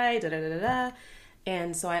body right, da-da-da-da-da.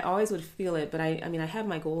 And so I always would feel it. But I mean, I had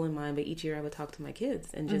my goal in mind, but each year I would talk to my kids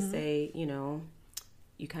and just say, you know,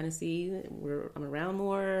 you kind of see I'm around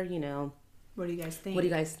more, you know. What do you guys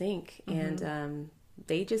think? And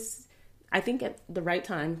they just, I think at the right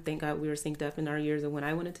time, thank God we were synced up in our years of when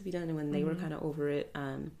I wanted to be done and when they were kind of over it.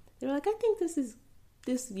 They were like, I think this is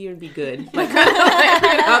this year be good. Like,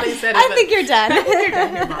 how they said it. I think you're done. I think you're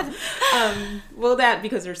done here, Mom. Well, that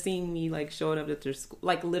because they're seeing me like showing up at their school,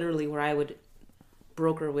 like literally where I would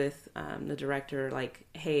broker with the director, like,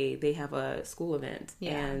 hey, they have a school event,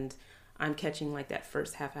 and I'm catching like that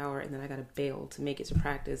first half hour, and then I got to bail to make it to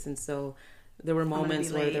practice, and so there were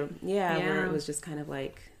moments where where it was just kind of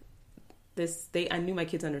like this. I knew my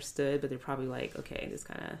kids understood, but they're probably like, okay, this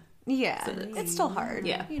kind of. Yeah, it's still hard.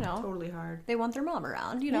 Yeah, you know, totally hard. They want their mom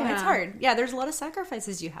around. You know, it's hard. Yeah, there's a lot of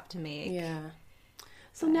sacrifices you have to make. Yeah.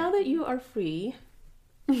 So now that you are free,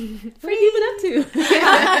 what have you been up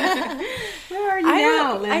to? Where are you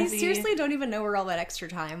now, Lindsay? I seriously don't even know where all that extra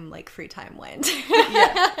time, like free time, went.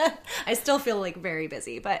 I still feel like very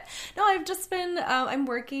busy, but no, I've just been. I'm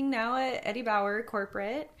working now at Eddie Bauer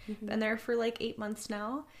Corporate. Been there for like 8 months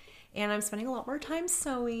now. And I'm spending a lot more time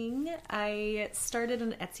sewing. I started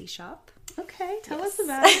an Etsy shop. Okay, tell us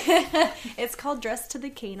about it. It's called Dress to the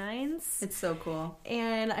Canines. It's so cool.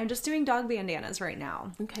 And I'm just doing dog bandanas right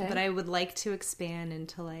now. Okay. But I would like to expand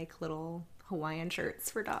into like little Hawaiian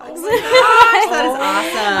shirts for dogs. Oh my gosh, that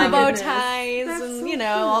is awesome. Bow ties That's and, so you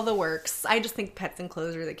know, cute. all the works. I just think pets and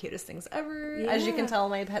clothes are the cutest things ever. Yeah. As you can tell,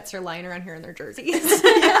 my pets are lying around here in their jerseys.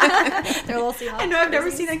 They're little Seahawks. I know, I've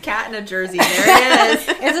never seen a cat in a jersey. There it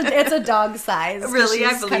is. It's a dog size. Really, I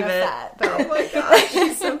She's believe kind of it. fat, but Oh my gosh,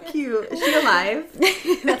 she's so cute. Is she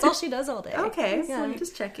alive? that's all she does all day. Okay, so Yeah. I'm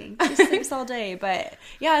just checking. She sleeps all day. But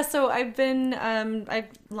yeah, so I've been I've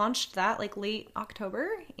launched that like late October,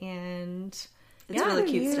 and It's really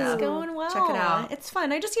cute stuff. It's going well. Check it out. It's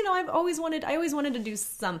fun. I just, you know, I always wanted to do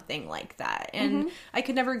something like that. And I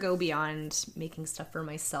could never go beyond making stuff for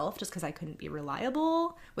myself just because I couldn't be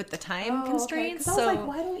reliable with the time constraints. Okay. So I was like,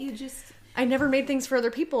 why don't you just... I never made things for other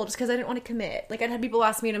people just because I didn't want to commit. Like, I'd had people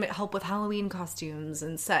ask me to help with Halloween costumes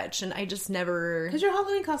and such, and I just never... Because your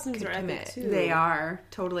Halloween costumes are epic, commit. too. They are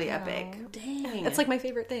totally epic. Dang. It's like my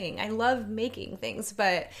favorite thing. I love making things,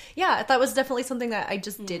 but yeah, that was definitely something that I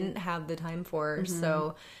just didn't have the time for.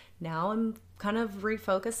 So now I'm kind of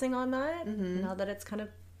refocusing on that now that it's kind of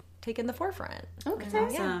taken the forefront. Okay.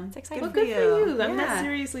 That's Yeah, awesome. it's exciting. Well, good for you. I mean, Yeah. that's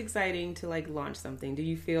seriously exciting to like launch something. Do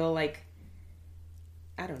you feel like,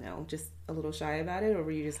 I don't know, just a little shy about it, or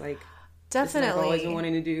were you just like, this is what I've always been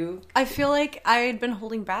wanting to do? I feel like I had been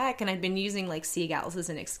holding back, and I'd been using like Seagulls as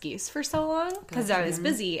an excuse for so long because I was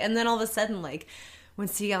busy, and then all of a sudden, like when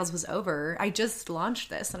Seagulls was over, I just launched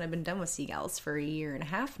this, and I've been done with Seagulls for a year and a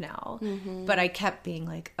half now. But I kept being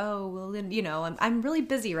like, oh well, then, you know, I'm really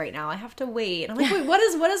busy right now. I have to wait. And I'm like, wait, what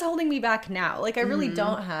is holding me back now? Like I really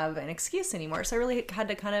don't have an excuse anymore. So I really had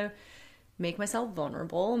to kind of make myself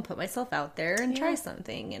vulnerable and put myself out there and try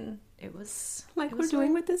something, and it was Like we're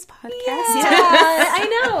doing with this podcast.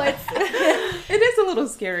 I know It is a little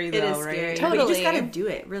scary though, It is right? scary. Totally. But you just gotta do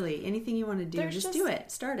it, really. Anything you want to do, There's just just- do it.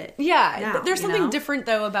 Start it. Yeah, Now, there's you something know? different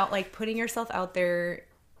though about like putting yourself out there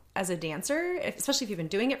as a dancer, especially if you've been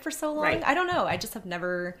doing it for so long. Right. I don't know. I just have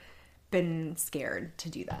never been scared to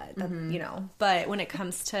do that, you know. But when it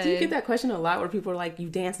comes to Do you get that question a lot where people are like, you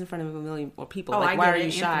dance in front of a million or people? Oh, like, I why get are it,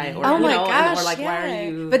 you shy? Anthony. Or, oh you my know, gosh, or like, yeah. why are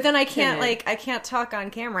you? But then I can't timid? I can't talk on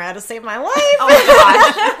camera to save my life. Oh my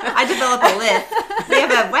gosh. I develop a lisp. We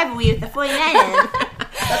have a weaponry with the 49.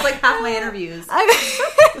 That's like half my interviews.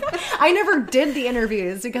 I never did the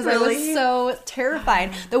interviews because I Really? was so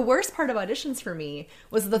terrified. The worst part of auditions for me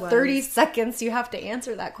was the 30 seconds you have to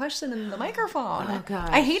answer that question in the microphone. Oh, gosh.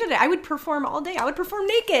 I hated it. I would perform all day. I would perform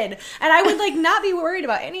naked. And I would like not be worried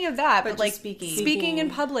about any of that. But just like speaking. speaking in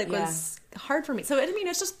public Yeah. was hard for me. So I mean,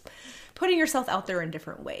 it's just putting yourself out there in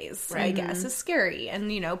different ways, I guess, is scary.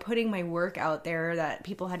 And, you know, putting my work out there that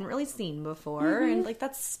people hadn't really seen before. And, like,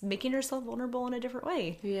 that's making yourself vulnerable in a different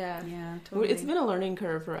way. Yeah. Yeah, Well, totally. it's been a learning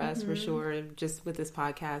curve for us for sure, just with this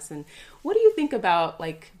podcast. And what do you think about,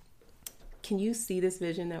 like, can you see this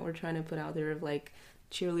vision that we're trying to put out there of, like,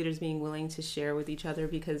 cheerleaders being willing to share with each other?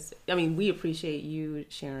 Because, I mean, we appreciate you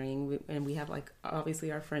sharing, and we have, like,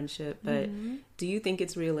 obviously our friendship. But do you think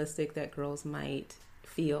it's realistic that girls might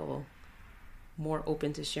feel more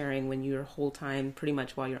open to sharing when your whole time, pretty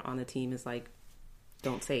much while you're on the team, is like,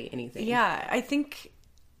 don't say anything? Yeah, I think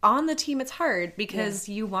on the team it's hard because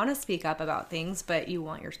you want to speak up about things, but you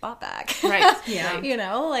want your spot back. Right. Yeah. You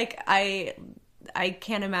know, like I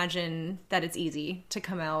can't imagine that it's easy to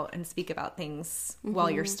come out and speak about things while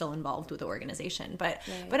you're still involved with the organization. But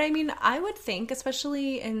I mean, I would think,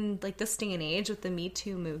 especially in like this day and age with the Me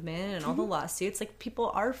Too movement and all the lawsuits, like people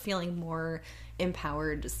are feeling more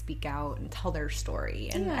empowered to speak out and tell their story.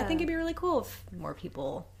 And I think it'd be really cool if more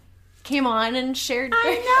people came on and shared.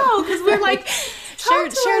 I know, because we're like,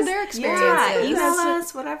 share their experiences. Yeah, email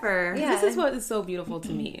us, whatever. Yeah. This is what is so beautiful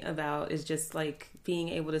to me about is just like being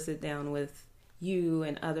able to sit down with you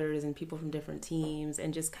and others and people from different teams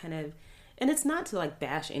and just kind of, and it's not to like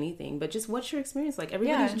bash anything, but just what's your experience like?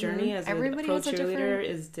 Everybody's journey as a pro cheerleader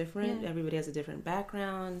is different. Everybody has a different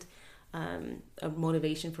background, a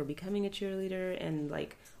motivation for becoming a cheerleader, and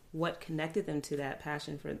like what connected them to that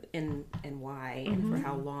passion for and why and for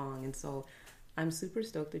how long. And so I'm super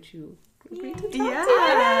stoked that you agreed to talk to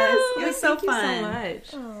us. It was so fun. Thank you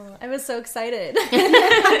so much. Oh, I was so excited.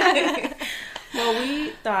 Well,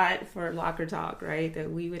 we thought for Locker Talk, right, that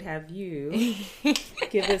we would have you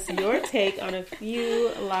give us your take on a few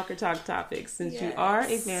Locker Talk topics. Since you are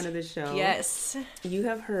a fan of the show. Yes. You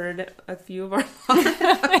have heard a few of our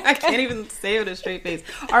I can't even say it with a straight face.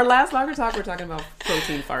 Our last Locker Talk, we're talking about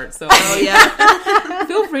protein farts. So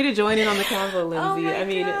feel free to join in on the convo,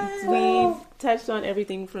 Lindsay. We touched on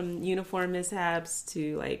everything from uniform mishaps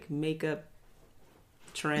to like makeup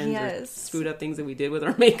trends or screwed up things that we did with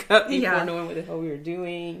our makeup before knowing what the hell we were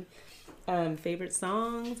doing. Favorite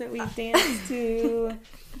songs that we danced to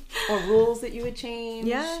or rules that you would change.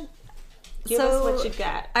 Yeah. Give us what you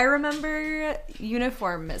got. I remember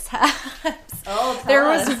uniform mishaps. Oh, there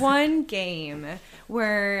was one game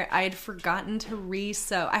where I'd forgotten to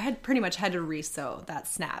re-sew. I had pretty much had to re-sew that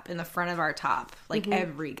snap in the front of our top like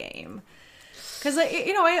every game. Because,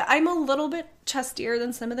 I'm a little bit chestier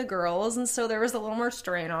than some of the girls, and so there was a little more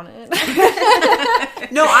strain on it.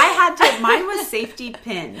 No, I had to, mine was safety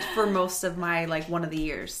pinned for most of my, like, one of the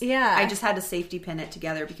years. Yeah. I just had to safety pin it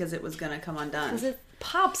together because it was going to come undone. Because it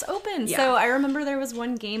pops open. Yeah. So I remember there was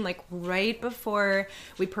one game, like, right before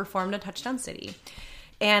we performed at Touchdown City.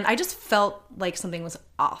 And I just felt like something was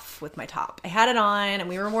off with my top. I had it on, and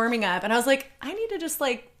we were warming up, and I was like, I need to just,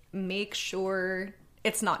 like, make sure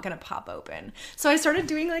it's not going to pop open. So I started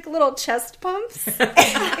doing like little chest pumps. And literally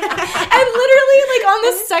like on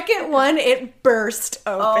the second one, it burst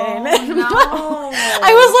open. Oh, no.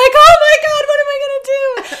 I was like, oh my God, what am I going to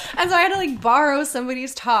do? And so I had to like borrow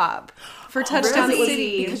somebody's top for Touchdown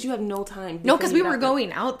City. Because you have no time. No, because we were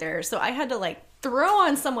going out there. So I had to like throw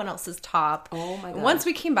on someone else's top. Oh my God. Once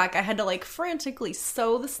we came back, I had to like frantically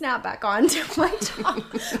sew the snap back onto my top.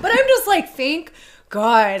 But I'm just like, thank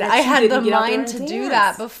God, I had the mind to do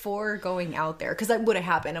that before going out there because that would have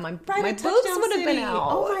happened and my boobs would have been out.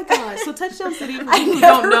 Oh my gosh. So Touchdown City, for people who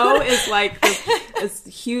don't know, is like this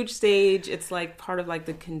huge stage. It's like part of like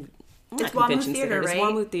the It's WAMU Theater, right? It's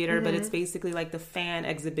WAMU Theater, but it's basically like the fan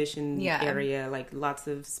exhibition area, like lots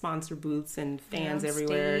of sponsor booths and fans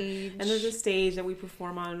everywhere. Stage. And there's a stage that we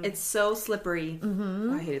perform on. It's so slippery.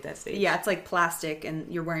 I hated that stage. Yeah, it's like plastic,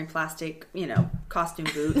 and you're wearing plastic, costume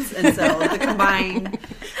boots, and so the combined.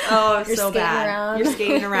 Oh, it's so bad. Around. You're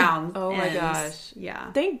skating around. Oh my gosh.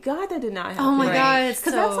 Yeah. Thank God that did not happen. Oh my God,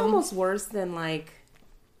 because that's almost worse than like.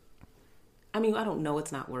 I mean, I don't know.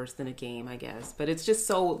 It's not worse than a game, I guess, but it's just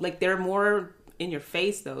so like they're more in your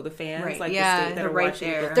face though. The fans, Right. like Yeah, the state that they're are right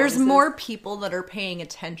watching there. the There's performances. more people that are paying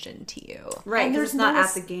attention to you. Right, And because it's not no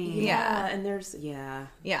at the game. Yeah, and there's Yeah.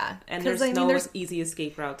 and 'Cause, there's no easy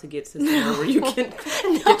escape route to get to somewhere where you can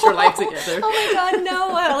get your life together. Oh my God,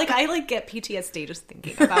 no. I get PTSD just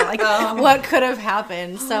thinking about what could have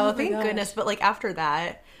happened. So thank goodness. But like after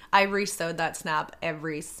that, I re-sewed that snap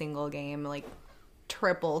every single game, like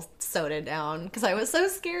triple sewed it down because I was so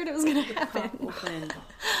scared it was going to happen.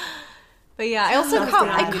 But yeah, I also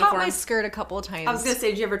caught my skirt a couple of times. I was going to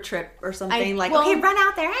say, did you ever trip or something? Okay, run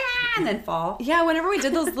out there, and then fall. Yeah, whenever we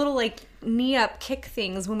did those little like knee up kick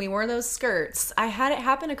things when we wore those skirts, I had it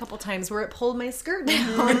happen a couple times where it pulled my skirt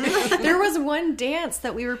down. There was one dance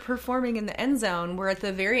that we were performing in the end zone where at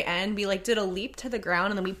the very end we like did a leap to the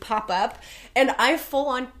ground and then we pop up and I full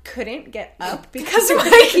on couldn't get up because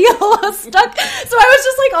my heel was stuck. So I was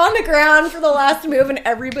just like on the ground for the last move and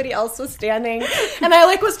everybody else was standing and I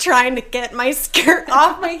like was trying to get my skirt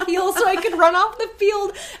off my heel so I could run off the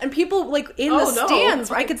field and people like in the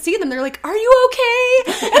stands where I could see them, they're like, "Are you okay?"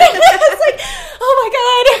 And I was like, "Oh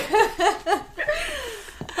my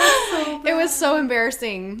God." It was so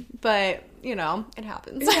embarrassing, but it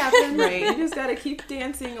happens. It happens, right? You just gotta keep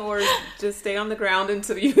dancing or just stay on the ground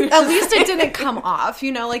until you. At least it didn't come off,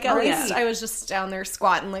 like at least I was just down there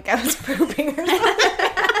squatting like I was pooping or something.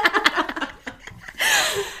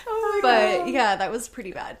 But yeah, Yeah, that was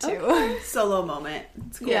pretty bad too. Okay. Solo moment.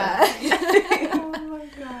 It's cool. Yeah. Oh my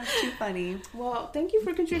gosh, too funny. Well, thank you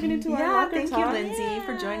for contributing to our locker thank talk. you, Lindsay,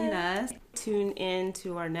 for joining us. Tune in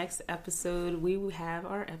to our next episode. We have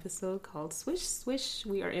our episode called Swish Swish.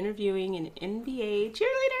 We are interviewing an NBA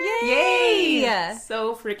cheerleader. Yay!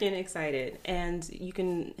 So freaking excited. And you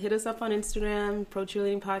can hit us up on Instagram, Pro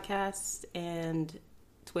Cheerleading Podcast, and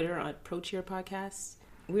Twitter on Pro Cheer Podcast.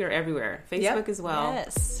 We are everywhere. Facebook as well.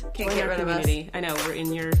 Yes. Can't Join get our rid community. I know, we're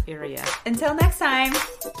in your area. Until next time,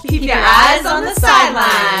 Keep your eyes on the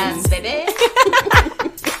sidelines, baby.